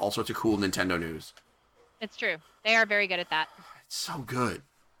with all sorts of cool Nintendo news. It's true. They are very good at that. It's so good.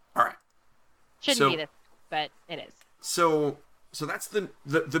 All right. Shouldn't be this, but it is. So that's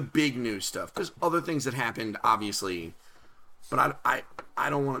the big news stuff. There's other things that happened, obviously, but I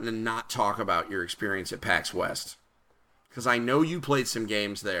don't want to not talk about your experience at PAX West, because I know you played some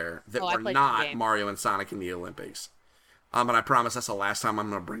games there that were not Mario and Sonic in the Olympics. And I promise that's the last time I'm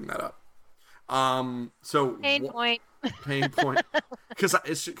going to bring that up. Pain point. Pain point.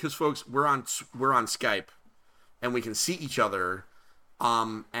 Because folks, we're on Skype, and we can see each other.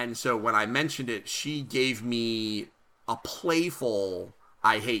 And so when I mentioned it, she gave me a playful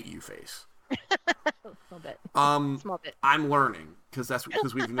 "I hate you" face. Small bit. Small bit. I'm learning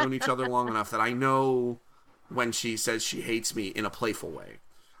because we've known each other long enough that I know when she says she hates me in a playful way.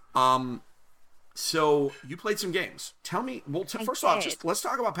 So you played some games. Tell me. Well, first off, just let's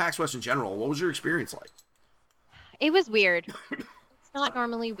talk about PAX West in general. What was your experience like? It was weird. It's not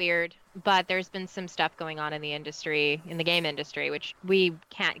normally weird, but there's been some stuff going on in the industry, in the game industry, which we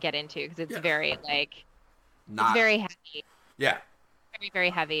can't get into because it's very it's very heavy. Yeah. Very, very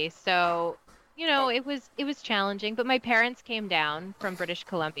heavy. So, it was challenging, but my parents came down from British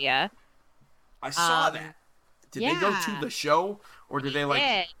Columbia. I saw that. Did they go to the show, or did they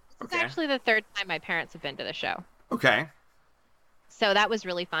It's actually the third time my parents have been to the show. Okay. So that was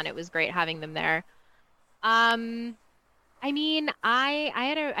really fun. It was great having them there. I mean,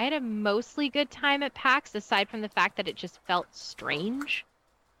 I had a mostly good time at PAX, aside from the fact that it just felt strange.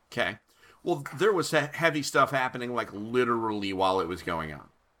 Okay. Well, there was heavy stuff happening, like literally while it was going on.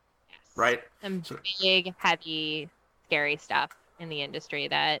 Yes. Right? Some big, heavy, scary stuff in the industry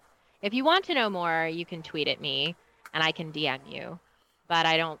that, if you want to know more, you can tweet at me and I can DM you. But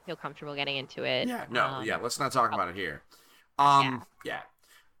I don't feel comfortable getting into it. Yeah, no, let's not talk about it here. You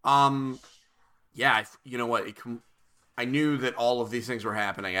know what? I knew that all of these things were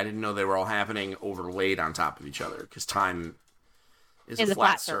happening. I didn't know they were all happening overlaid on top of each other, because time is a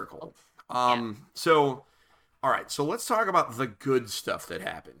flat circle. So, all right. So let's talk about the good stuff that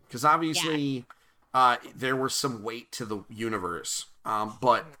happened, because obviously there was some weight to the universe.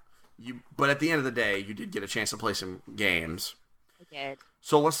 But at the end of the day, you did get a chance to play some games. I did.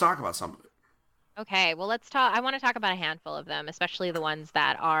 So let's talk about some of it. Okay. Well, let's talk. I want to talk about a handful of them, especially the ones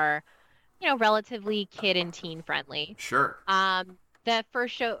that are, relatively kid and teen friendly. Sure. The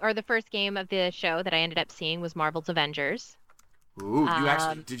first game of the show that I ended up seeing was Marvel's Avengers. Ooh,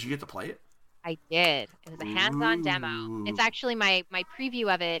 did you get to play it? I did. It was a hands-on demo. It's actually my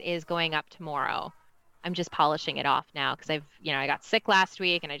preview of it is going up tomorrow. I'm just polishing it off now because I got sick last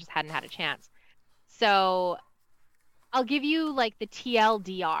week and I just hadn't had a chance. So I'll give you like the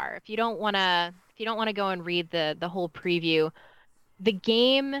TLDR if you don't want to go and read the whole preview. The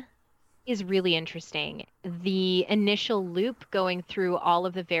game is really interesting. The initial loop going through all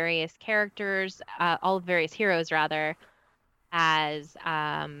of the various characters, all of the various heroes rather, as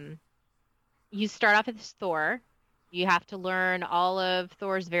you start off as Thor. You have to learn all of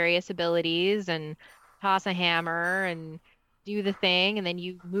Thor's various abilities and toss a hammer and do the thing, and then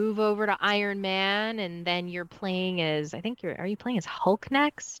you move over to Iron Man, and then you're playing as are you playing as Hulk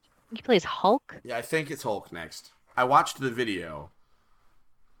next? You play as Hulk? Yeah, I think it's Hulk next. I watched the video.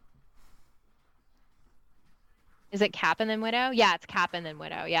 Is it Cap and then Widow? Yeah, it's Cap and then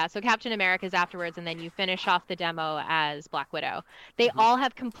Widow. Yeah, so Captain America's afterwards, and then you finish off the demo as Black Widow. They all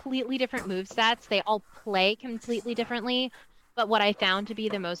have completely different movesets. They all play completely differently. But what I found to be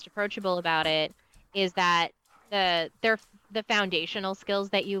the most approachable about it is that the foundational skills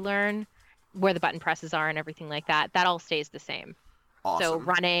that you learn, where the button presses are and everything like that all stays the same. Awesome. So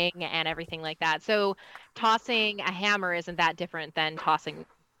running and everything like that. So tossing a hammer isn't that different than tossing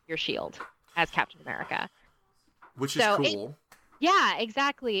your shield as Captain America. Which is cool. Yeah,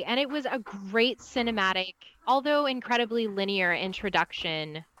 exactly. And it was a great cinematic, although incredibly linear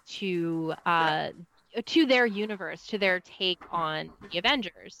introduction to their universe, to their take on the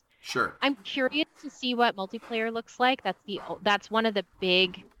Avengers. Sure. I'm curious to see what multiplayer looks like. That's one of the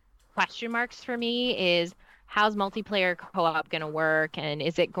big question marks for me is how's multiplayer co-op going to work, and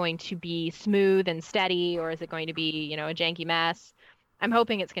is it going to be smooth and steady, or is it going to be, a janky mess? I'm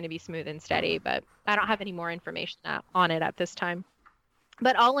hoping it's going to be smooth and steady, but I don't have any more information on it at this time.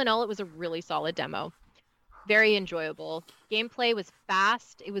 But all in all, it was a really solid demo. Very enjoyable. Gameplay was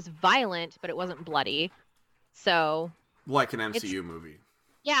fast. It was violent, but it wasn't bloody. So Like an MCU movie.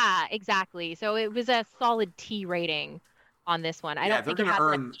 yeah, exactly. So it was a solid T rating on this one. I don't think it has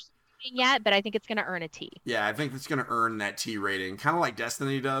an official rating yet, but I think it's going to earn a T. Yeah, I think it's going to earn that T rating, kind of like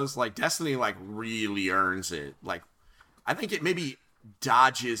Destiny does. Like Destiny, really earns it. Like, I think it maybe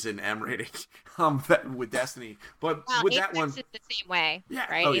dodges an M rating with Destiny, but with that one, it's the same way. Yeah.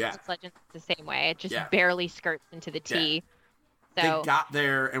 Right. Oh, yeah. Apex Legends is the same way. It just Yeah. barely skirts into the T. They So got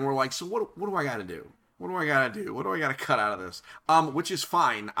there and were like, so what do I got to do? What do I got to do? What do I got to cut out of this? Which is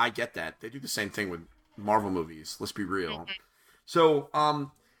fine. I get that. They do the same thing with Marvel movies. Let's be real. Mhm. So,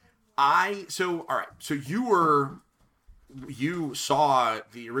 all right. So you saw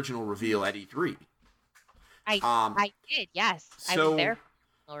the original reveal at E3. I did. Yes. I so- was there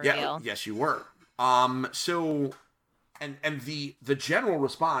for the reveal. Yes, you were. So, and the general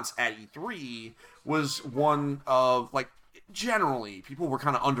response at E3 was one of, like, generally people were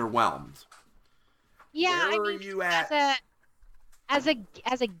kind of underwhelmed. Yeah, Where I are mean, you at? as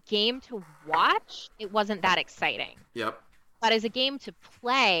a game to watch, it wasn't that exciting. Yep. But as a game to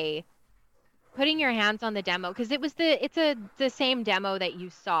play, putting your hands on the demo, because it's the same demo that you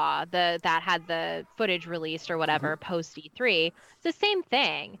saw, that had the footage released or whatever post E3. It's the same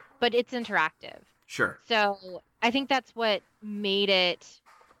thing, but it's interactive. Sure. So I think that's what made it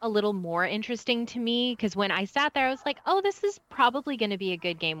a little more interesting to me, because when I sat there, I was like, oh, this is probably going to be a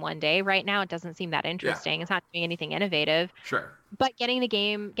good game one day. Right now, it doesn't seem that interesting. It's not doing anything innovative. Sure. But getting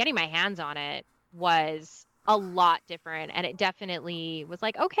my hands on it was a lot different. And it definitely was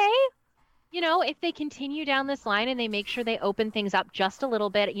like, okay, if they continue down this line and they make sure they open things up just a little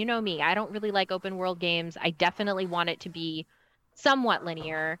bit, you know me, I don't really like open world games. I definitely want it to be somewhat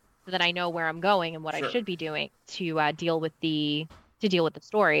linear so that I know where I'm going and what Sure. I should be doing to deal with the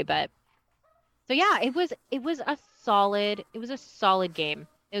story. But so yeah, it was a solid game.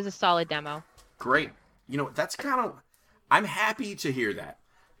 It was a solid demo. Great. That's I'm happy to hear that.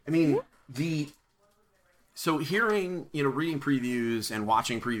 I mean, so hearing, reading previews and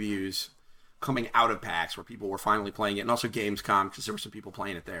watching previews coming out of PAX where people were finally playing it, and also Gamescom, because there were some people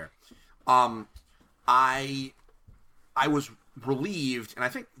playing it there. I was relieved, and I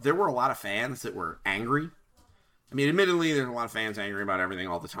think there were a lot of fans that were angry. I mean, admittedly, there's a lot of fans angry about everything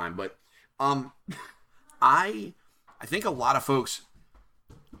all the time, but I think a lot of folks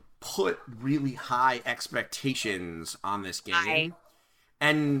put really high expectations on this game.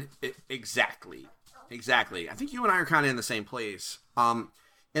 And exactly. I think you and I are kind of in the same place.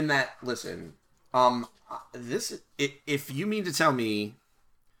 In that, listen, if you mean to tell me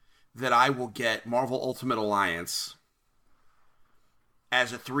that I will get Marvel Ultimate Alliance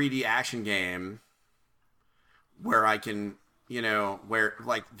as a 3D action game where I can,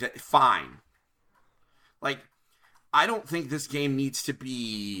 fine. Like, I don't think this game needs to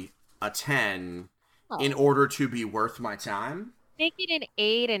be a 10 in order to be worth my time. Make it an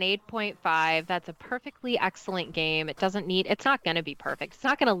 8, an 8.5. That's a perfectly excellent game. It's not going to be perfect. It's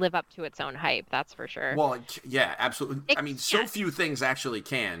not going to live up to its own hype, that's for sure. Well, yeah, absolutely. I mean, so few things actually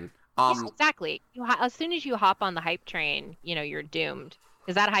can. Yeah, exactly. As soon as you hop on the hype train, you're doomed.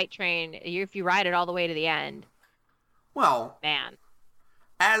 Because that hype train, if you ride it all the way to the end, well, man.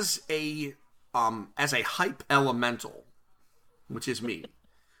 As a hype elemental, which is me,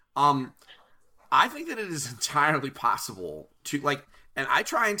 I think that it is entirely possible to, and I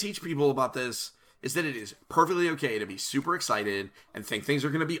try and teach people about this, is that it is perfectly okay to be super excited and think things are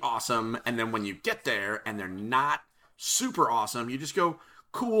going to be awesome, and then when you get there and they're not super awesome, you just go,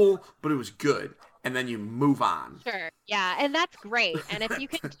 cool, but it was good, and then you move on. Sure. Yeah, and that's great. And if you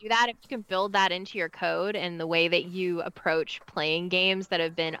can do that, if you can build that into your code and the way that you approach playing games that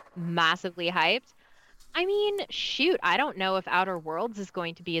have been massively hyped, I mean, shoot, I don't know if Outer Worlds is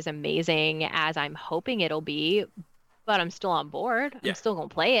going to be as amazing as I'm hoping it'll be, but I'm still on board. Yeah. I'm still going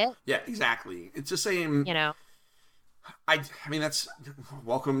to play it. Yeah, exactly. It's the same. I mean, that's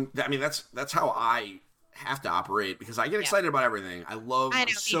welcome. I mean, that's how I have to operate, because I get excited about everything. I know, me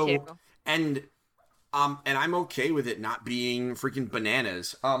too. And I'm okay with it not being freaking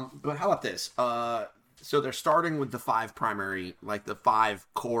bananas. But how about this? So they're starting with the 5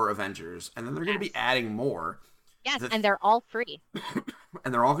 core Avengers, and then they're going to be adding more. Yes, and they're all free.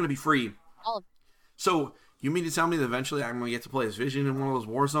 And they're all going to be free. All of So you mean to tell me that eventually I'm going to get to play as Vision in one of those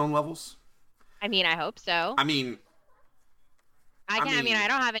Warzone levels? I mean, I hope so. I mean, I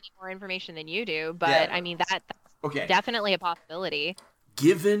don't have any more information than you do, but Yeah. I mean that's okay. definitely a possibility.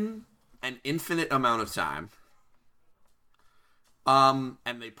 Given an infinite amount of time, and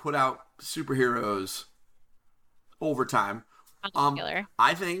they put out superheroes over time, Popular.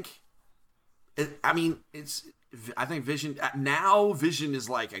 I think. I think Vision now. Vision is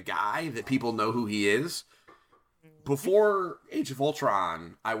like a guy that people know who he is. Before Age of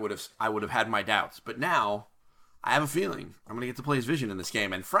Ultron, I would have had my doubts, but now I have a feeling I'm going to get to play as Vision in this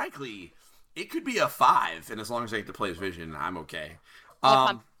game, and frankly, it could be a 5. And as long as I get to play as Vision, I'm okay. I'll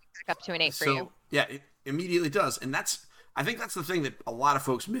pump back up to an 8 for you. Yeah, it immediately does, and I think that's the thing that a lot of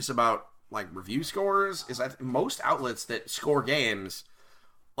folks miss about like review scores is that most outlets that score games,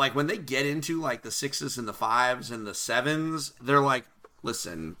 like when they get into like the 6s and the 5s and the 7s, they're like,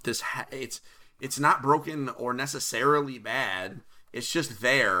 listen, it's not broken or necessarily bad. It's just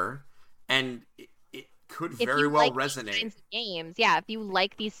there, and it could very well resonate. These kinds of games, yeah. If you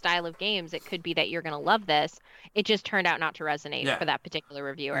like these style of games, it could be that you're going to love this. It just turned out not to resonate for that particular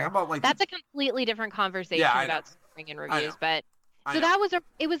reviewer. How about, like, that's a completely different conversation about scoring and reviews, but. So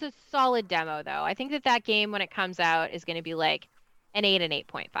it was a solid demo, though. I think that game, when it comes out, is going to be like an 8 and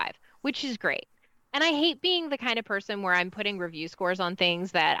 8.5, which is great. And I hate being the kind of person where I'm putting review scores on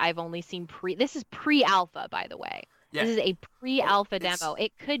things that I've only seen This is pre-alpha, by the way. Yeah. This is a pre-alpha demo.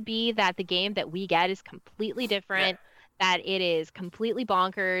 It could be that the game that we get is completely different, that it is completely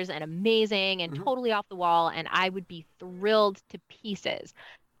bonkers and amazing and totally off the wall, and I would be thrilled to pieces.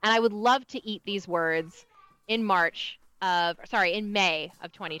 And I would love to eat these words in May of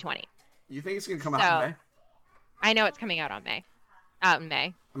 2020. You think it's going to come out in May? I know it's coming out in May. I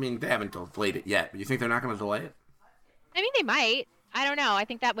mean, they haven't delayed it yet, but you think they're not going to delay it? I mean, they might. I don't know. I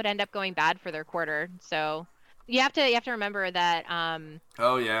think that would end up going bad for their quarter. So you have to remember that.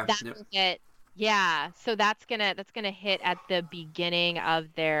 Oh yeah. So that's gonna hit at the beginning of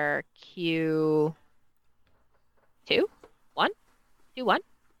their Q2, 1, 2, 1.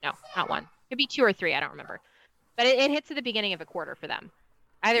 No, not 1. Could be 2 or 3. I don't remember. But it hits at the beginning of a quarter for them,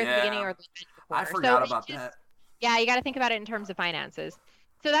 either at the beginning or the end of a quarter. I forgot about that. Yeah, you got to think about it in terms of finances.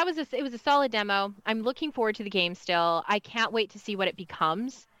 So it was a solid demo. I'm looking forward to the game still. I can't wait to see what it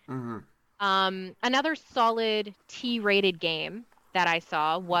becomes. Another solid T-rated game that I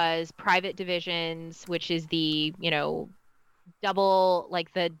saw was Private Divisions, which is the double,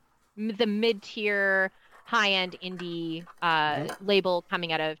 like the mid-tier, high-end indie label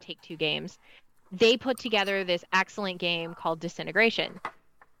coming out of Take-Two Games. They put together this excellent game called Disintegration.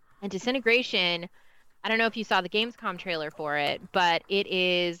 And Disintegration, I don't know if you saw the Gamescom trailer for it, but it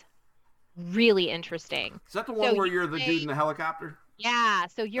is really interesting. Is that the one where you're the dude in the helicopter? Yeah,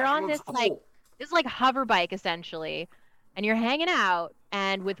 so you're on this like hover bike essentially, and you're hanging out,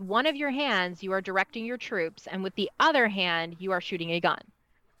 and with one of your hands you are directing your troops, and with the other hand you are shooting a gun.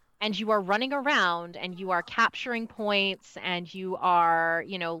 And you are running around and you are capturing points, and you are,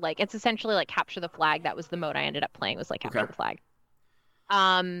 it's essentially like capture the flag. That was the mode I ended up playing, was like capture the flag.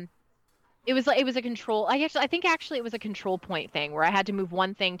 It was a control. I think it was a control point thing where I had to move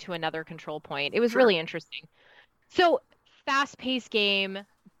one thing to another control point. It was really interesting. So fast-paced game,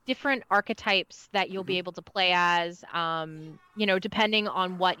 different archetypes that you'll be able to play as. Depending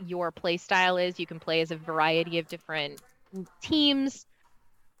on what your play style is, you can play as a variety of different teams.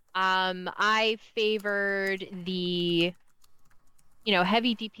 I favored the,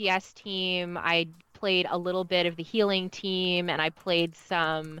 heavy DPS team. I played a little bit of the healing team, and I played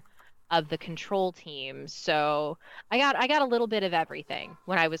some of the control team. So I got a little bit of everything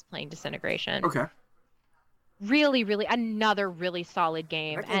when I was playing Disintegration. Okay. Really, really, another really solid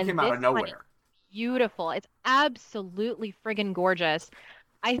game. That game came out of nowhere. Beautiful. It's absolutely friggin' gorgeous.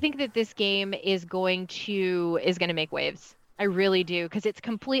 I think that this game is going to make waves. I really do, because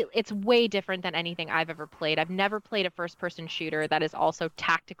it's way different than anything I've ever played. I've never played a first-person shooter that is also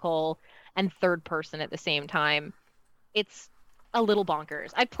tactical and third-person at the same time. It's a little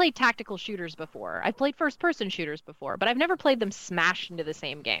bonkers. I've played tactical shooters before. I've played first-person shooters before, but I've never played them smashed into the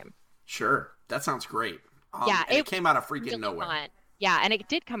same game. Sure. That sounds great. Yeah, it came out of freaking really nowhere. Fun. Yeah, and it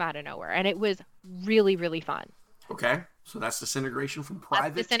did come out of nowhere, and it was really, really fun. Okay, so that's Disintegration from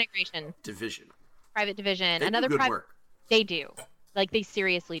Private Division. Private Division. They do good work. They do. Like, they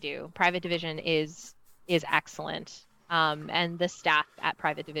seriously do. Private Division is excellent. And the staff at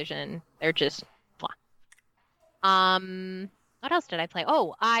Private Division, they're just what else did I play?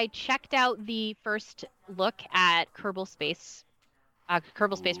 Oh, I checked out the first look at Kerbal Space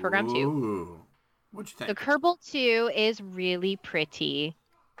Program 2. What'd you So think? Kerbal 2 is really pretty.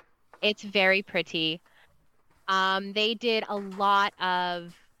 It's very pretty. They did a lot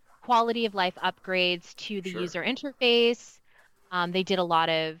of quality of life upgrades to the Sure. user interface. They did a lot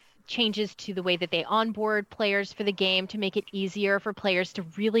of changes to the way that they onboard players for the game to make it easier for players to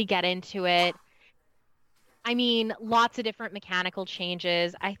really get into it. I mean, lots of different mechanical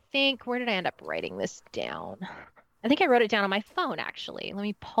changes. I think, where did I end up writing this down? I think I wrote it down on my phone, actually. Let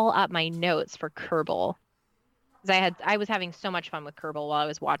me pull up my notes for Kerbal. Because I was having so much fun with Kerbal while I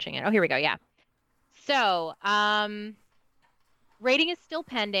was watching it. Oh, here we go. Yeah. So, rating is still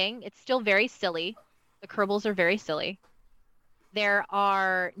pending. It's still very silly. The Kerbals are very silly. There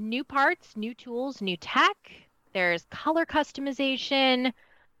are new parts, new tools, new tech. There's color customization.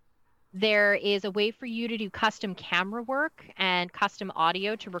 There is a way for you to do custom camera work and custom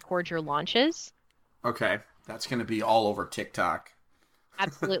audio to record your launches. Okay, that's going to be all over TikTok.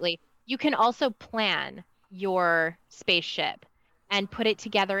 Absolutely. You can also plan your spaceship and put it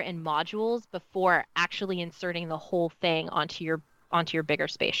together in modules before actually inserting the whole thing onto your bigger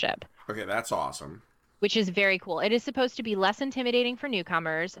spaceship, Okay, that's awesome. which is very cool. It is supposed to be less intimidating for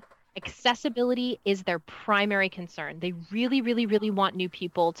newcomers. Accessibility is their primary concern. They really, really, really want new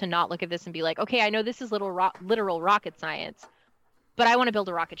people to not look at this and be like, okay, I know this is literal rocket science, but I want to build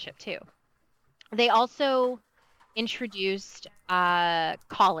a rocket ship too. They also introduced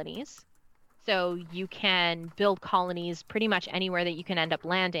colonies. So you can build colonies pretty much anywhere that you can end up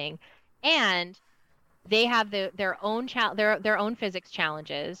landing. And they have their own physics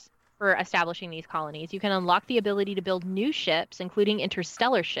challenges for establishing these colonies. You can unlock the ability to build new ships, including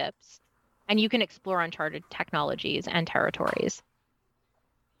interstellar ships, and you can explore uncharted technologies and territories.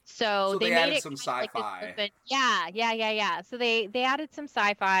 So they made added it some kind of sci-fi. this open- yeah. So they added some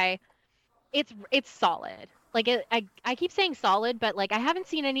sci-fi. It's solid. Like I keep saying solid, but like I haven't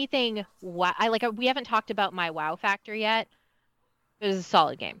seen anything. We haven't talked about my wow factor yet. It was a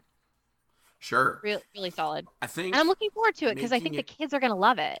solid game. Sure. Really, really solid. I think And I'm looking forward to it because I think the kids are going to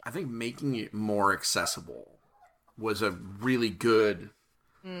love it. I think making it more accessible was a really good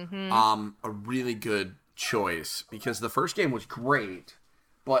a really good choice, because the first game was great,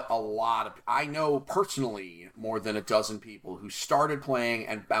 but I know personally more than a dozen people who started playing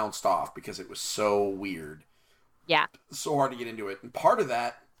and bounced off because it was so weird. Yeah. So hard to get into it. And part of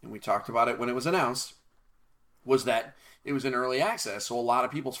that, and we talked about it when it was announced, was that it was in early access, so a lot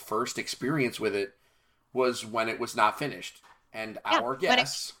of people's first experience with it was when it was not finished. And our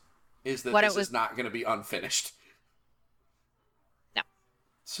guess is that this is not going to be unfinished. No.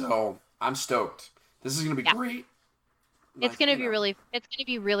 So I'm stoked. This is going to be great. It's going to be really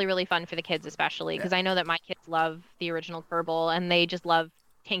really, really fun for the kids, especially because I know that my kids love the original Kerbal and they just love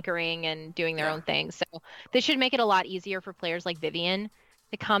tinkering and doing their own thing. So this should make it a lot easier for players like Vivian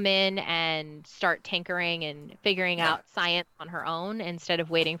to come in and start tinkering and figuring out science on her own instead of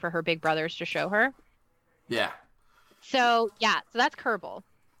waiting for her big brothers to show her. Yeah. So that's Kerbal.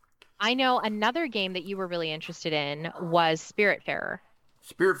 I know another game that you were really interested in was Spiritfarer.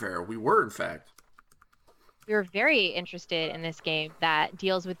 Spiritfarer, we were, in fact. We were very interested in this game that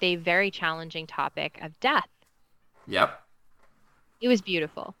deals with a very challenging topic of death. Yep. It was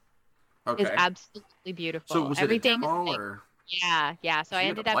beautiful. Okay. It was absolutely beautiful. So was Everything it a demo or? Yeah. So I you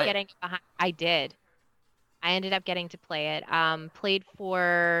ended had up to play getting behind. I did. I ended up getting to play it. Played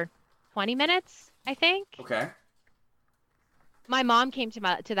for 20 minutes, I think. Okay. My mom came to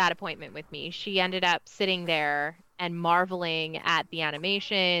that appointment with me. She ended up sitting there and marveling at the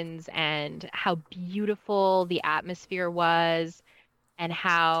animations and how beautiful the atmosphere was, and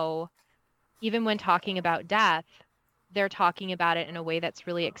how even when talking about death, they're talking about it in a way that's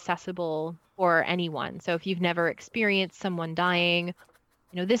really accessible for anyone. So if you've never experienced someone dying,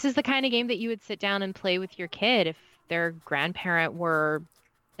 this is the kind of game that you would sit down and play with your kid if their grandparent were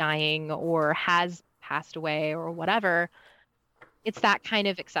dying or has passed away or whatever. It's that kind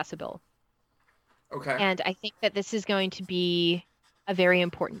of accessible. Okay. And I think that this is going to be a very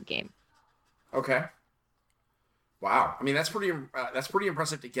important game. Okay. Wow. I mean, that's pretty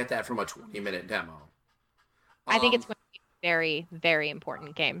impressive to get that from a 20-minute demo. I think it's going to be a very, very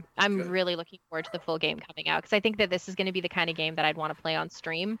important game. I'm really looking forward to the full game coming out because I think that this is going to be the kind of game that I'd want to play on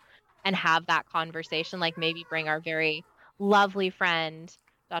stream and have that conversation, like maybe bring our very lovely friend,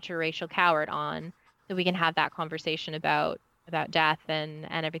 Dr. Rachel Coward, on so we can have that conversation about death and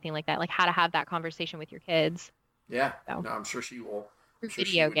everything like that, like how to have that conversation with your kids. Yeah. So. No, I'm sure she will. I'm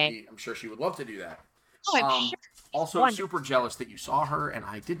sure she would love to do that. Oh, I'm sure. Also, super jealous that you saw her and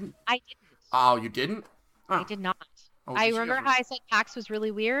I didn't. I didn't. Oh, you didn't? Oh. I did not. Oh, I remember how I said PAX was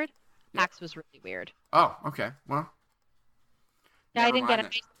really weird. PAX was really weird. Oh, okay. Well, I Never didn't mind get that. I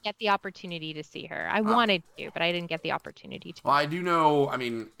didn't get the opportunity to see her. I wanted to, but I didn't get the opportunity to. Well, I do know. I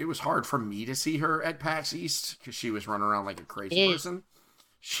mean, it was hard for me to see her at PAX East because she was running around like a crazy Is. person.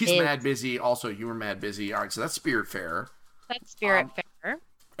 She's Is. mad busy. Also, you were mad busy. All right, so that's Spirit Fair. That's Spirit Fair.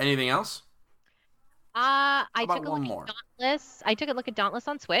 Anything else? I about took a one look more? at Dauntless. I took a look at Dauntless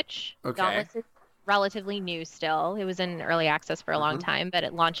on Switch. Okay. Dauntless is relatively new still. It was in early access for a long time, but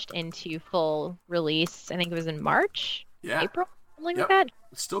it launched into full release. I think it was in March, Yeah. April, something Yep. like that.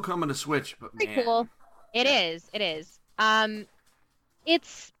 It's still coming to Switch, but Pretty man. cool. It is. It is.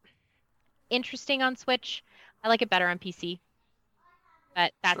 It's interesting on Switch. I like it better on PC,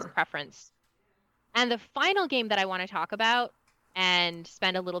 but that's Sure. preference. And the final game that I want to talk about and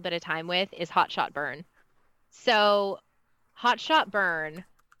spend a little bit of time with is Hot Shot Burn. So, Hot Shot Burn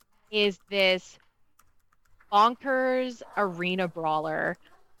is this bonkers arena brawler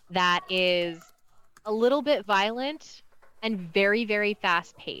that is a little bit violent and very, very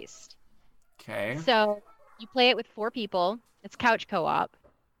fast paced. Okay. So you play it with 4 people. It's couch co-op.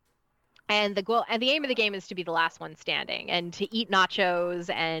 And the goal and the aim of the game is to be the last one standing and to eat nachos,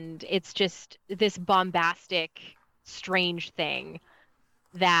 and it's just this bombastic, strange thing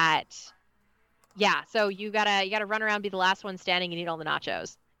that so you gotta run around, be the last one standing, and eat all the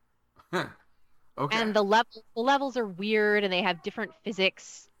nachos. Okay. And the levels are weird, and they have different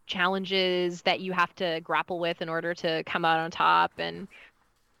physics challenges that you have to grapple with in order to come out on top. And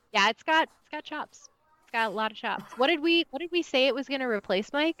yeah, it's got chops. It's got a lot of chops. What did we say it was going to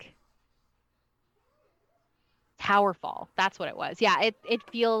replace, Mike? Towerfall. That's what it was. Yeah, it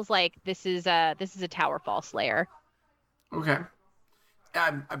feels like this is a Towerfall Slayer. Okay.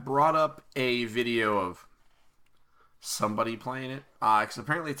 I brought up a video of somebody playing it because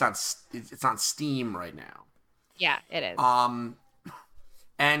apparently it's on Steam right now. Yeah, it is.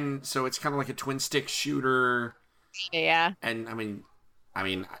 And so it's kind of like a twin stick shooter. Yeah. And I mean,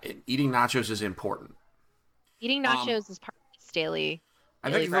 eating nachos is important. Eating nachos is part of this daily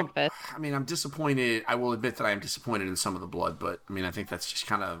breakfast. I mean, I'm disappointed. I will admit that I am disappointed in some of the blood, but I mean, I think that's just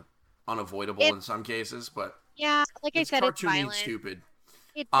kind of unavoidable in some cases. But yeah, like I said, it's cartoony and violent. stupid.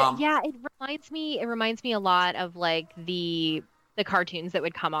 It reminds me a lot of like the cartoons that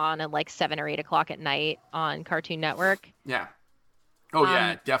would come on at like 7 or 8 o'clock at night on Cartoon Network. Yeah. Oh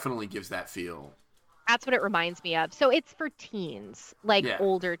yeah, it definitely gives that feel. That's what it reminds me of. So it's for teens, like Yeah.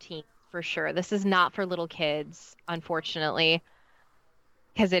 older teens for sure. This is not for little kids, unfortunately,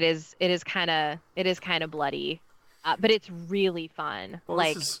 because it is kind of bloody, but it's really fun. Well,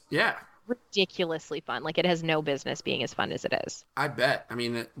 like yeah. ridiculously fun. Like it has no business being as fun as it is. I bet. I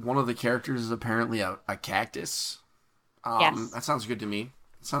mean, one of the characters is apparently a cactus. Yes. That sounds good to me.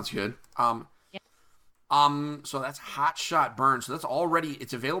 That sounds good. Yeah. So that's Hot Shot Burn. So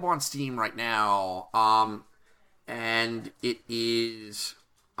it's available on Steam right now. And it is,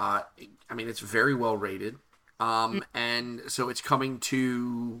 I mean, it's very well rated. And so it's coming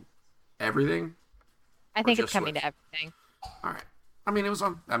to everything. I think just it's coming Switch? to everything. All right. it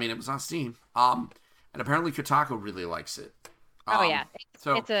was on Steam. And apparently Kotaku really likes it. Oh yeah.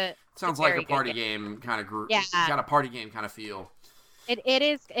 So sounds like a very party good game kind of group. Yeah. Got a party game kind of feel. It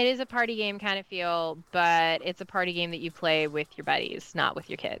is a party game kind of feel, but it's a party game that you play with your buddies, not with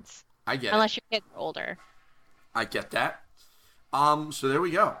your kids. I get it. Unless your kids are older. I get that. So there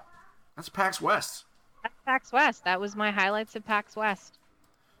we go. That's PAX West. That's PAX West. That was my highlights of PAX West.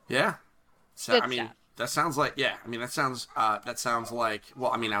 Yeah. So Good I mean, stuff. that sounds like that sounds like,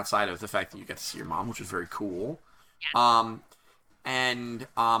 well, I mean, outside of the fact that you get to see your mom, which is very cool. Yeah.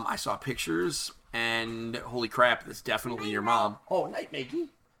 I saw pictures, and holy crap, that's definitely your mom. Oh, night, Maggie.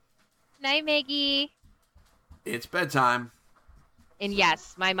 Night, Maggie. It's bedtime. And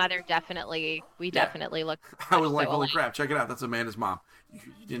yes, my mother definitely look. I was like, so holy alike. crap, check it out. That's Amanda's mom. You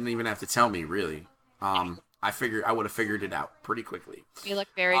didn't even have to tell me, really. I figured I would have figured it out pretty quickly. We look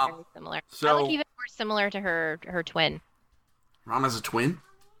very, very similar. I so- look even more similar to her twin. Mom has a twin?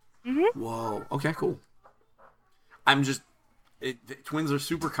 Mm-hmm. Whoa. Okay, cool. Twins are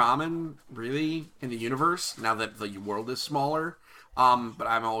super common, really, in the universe, now that the world is smaller. But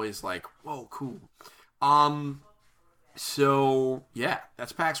I'm always like, whoa, cool. So, yeah,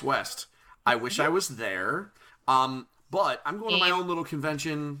 that's PAX West. I wish I was there. But I'm going to my own little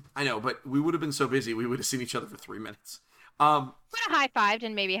convention. I know, but we would have been so busy, we would have seen each other for 3 minutes. Would have high-fived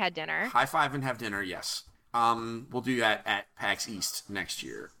and maybe had dinner. High five and have dinner, yes. We'll do that at PAX East next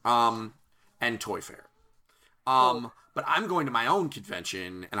year. And Toy Fair. But I'm going to my own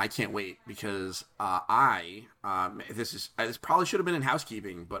convention, and I can't wait because this probably should have been in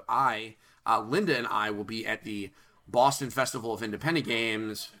housekeeping, but Linda and I will be at the Boston Festival of Independent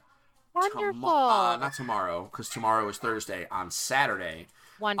Games Wonderful. Not tomorrow, because tomorrow is Thursday. On Saturday.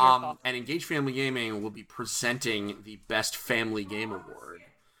 Wonderful. And Engage Family Gaming will be presenting the Best Family Game Award.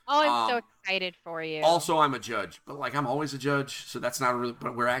 Oh, I'm so excited for you. Also, I'm a judge, but I'm always a judge, so that's not really.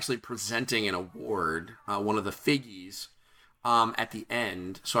 But we're actually presenting an award, one of the figgies, at the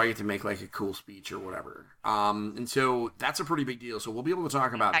end. So I get to make a cool speech or whatever. And so that's a pretty big deal. So we'll be able to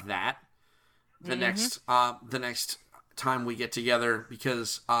talk about that the next time we get together,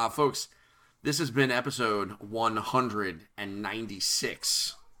 because folks, this has been episode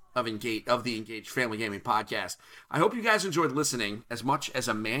 196 of the Engaged Family Gaming Podcast. I hope you guys enjoyed listening as much as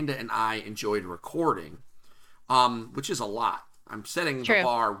Amanda and I enjoyed recording, which is a lot. I'm setting the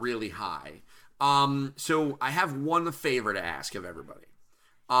bar really high. So I have one favor to ask of everybody.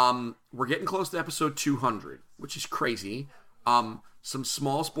 We're getting close to episode 200, which is crazy. Some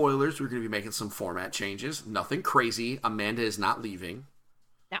small spoilers. We're going to be making some format changes. Nothing crazy. Amanda is not leaving.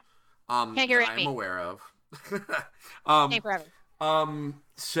 No. Can't get rid of me. I'm aware of. Stay forever.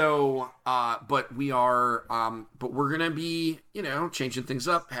 But we are, but we're going to be, changing things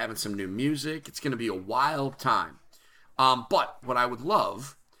up, having some new music. It's going to be a wild time. But what I would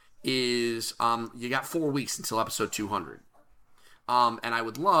love is, you got 4 weeks until episode 200. And I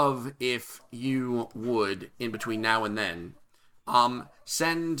would love if you would, in between now and then,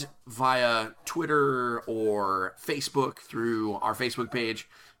 send via Twitter or Facebook through our Facebook page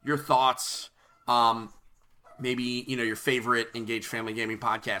your thoughts, maybe, your favorite Engaged Family Gaming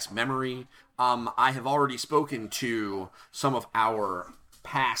Podcast memory. I have already spoken to some of our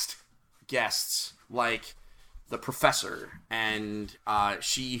past guests, like the Professor and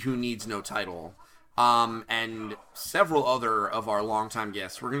She Who Needs No Title, and several other of our longtime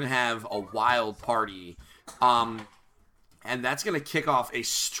guests. We're going to have a wild party, and that's going to kick off a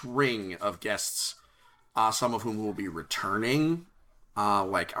string of guests, some of whom will be returning,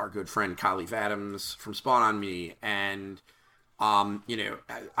 like our good friend Khalif Adams from Spawn on Me, and,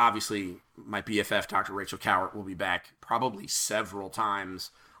 obviously my BFF, Dr. Rachel Cowart, will be back probably several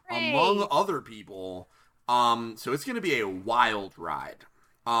times, among other people. So it's going to be a wild ride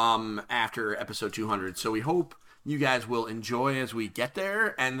after episode 200. So we hope you guys will enjoy as we get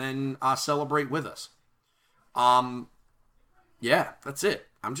there, and then celebrate with us. Yeah, that's it.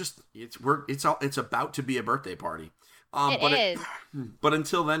 It's about to be a birthday party. It is. But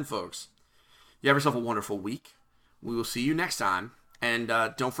until then, folks, you have yourself a wonderful week. We will see you next time. And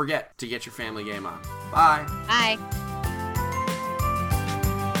don't forget to get your family game on. Bye. Bye.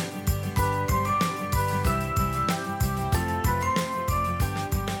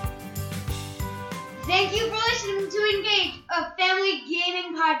 Thank you for listening to Engage, a family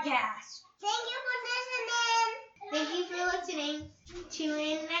gaming podcast. Thank you for listening. Thank you for listening. Tune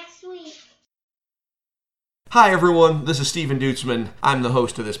in next week. Hi everyone, this is Steven Dutzman. I'm the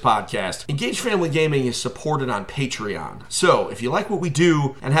host of this podcast. Engaged Family Gaming is supported on Patreon. So if you like what we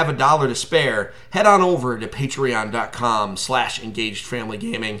do and have $1 to spare, head on over to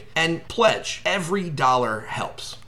patreon.com/engagedfamilygaming and pledge. Every dollar helps.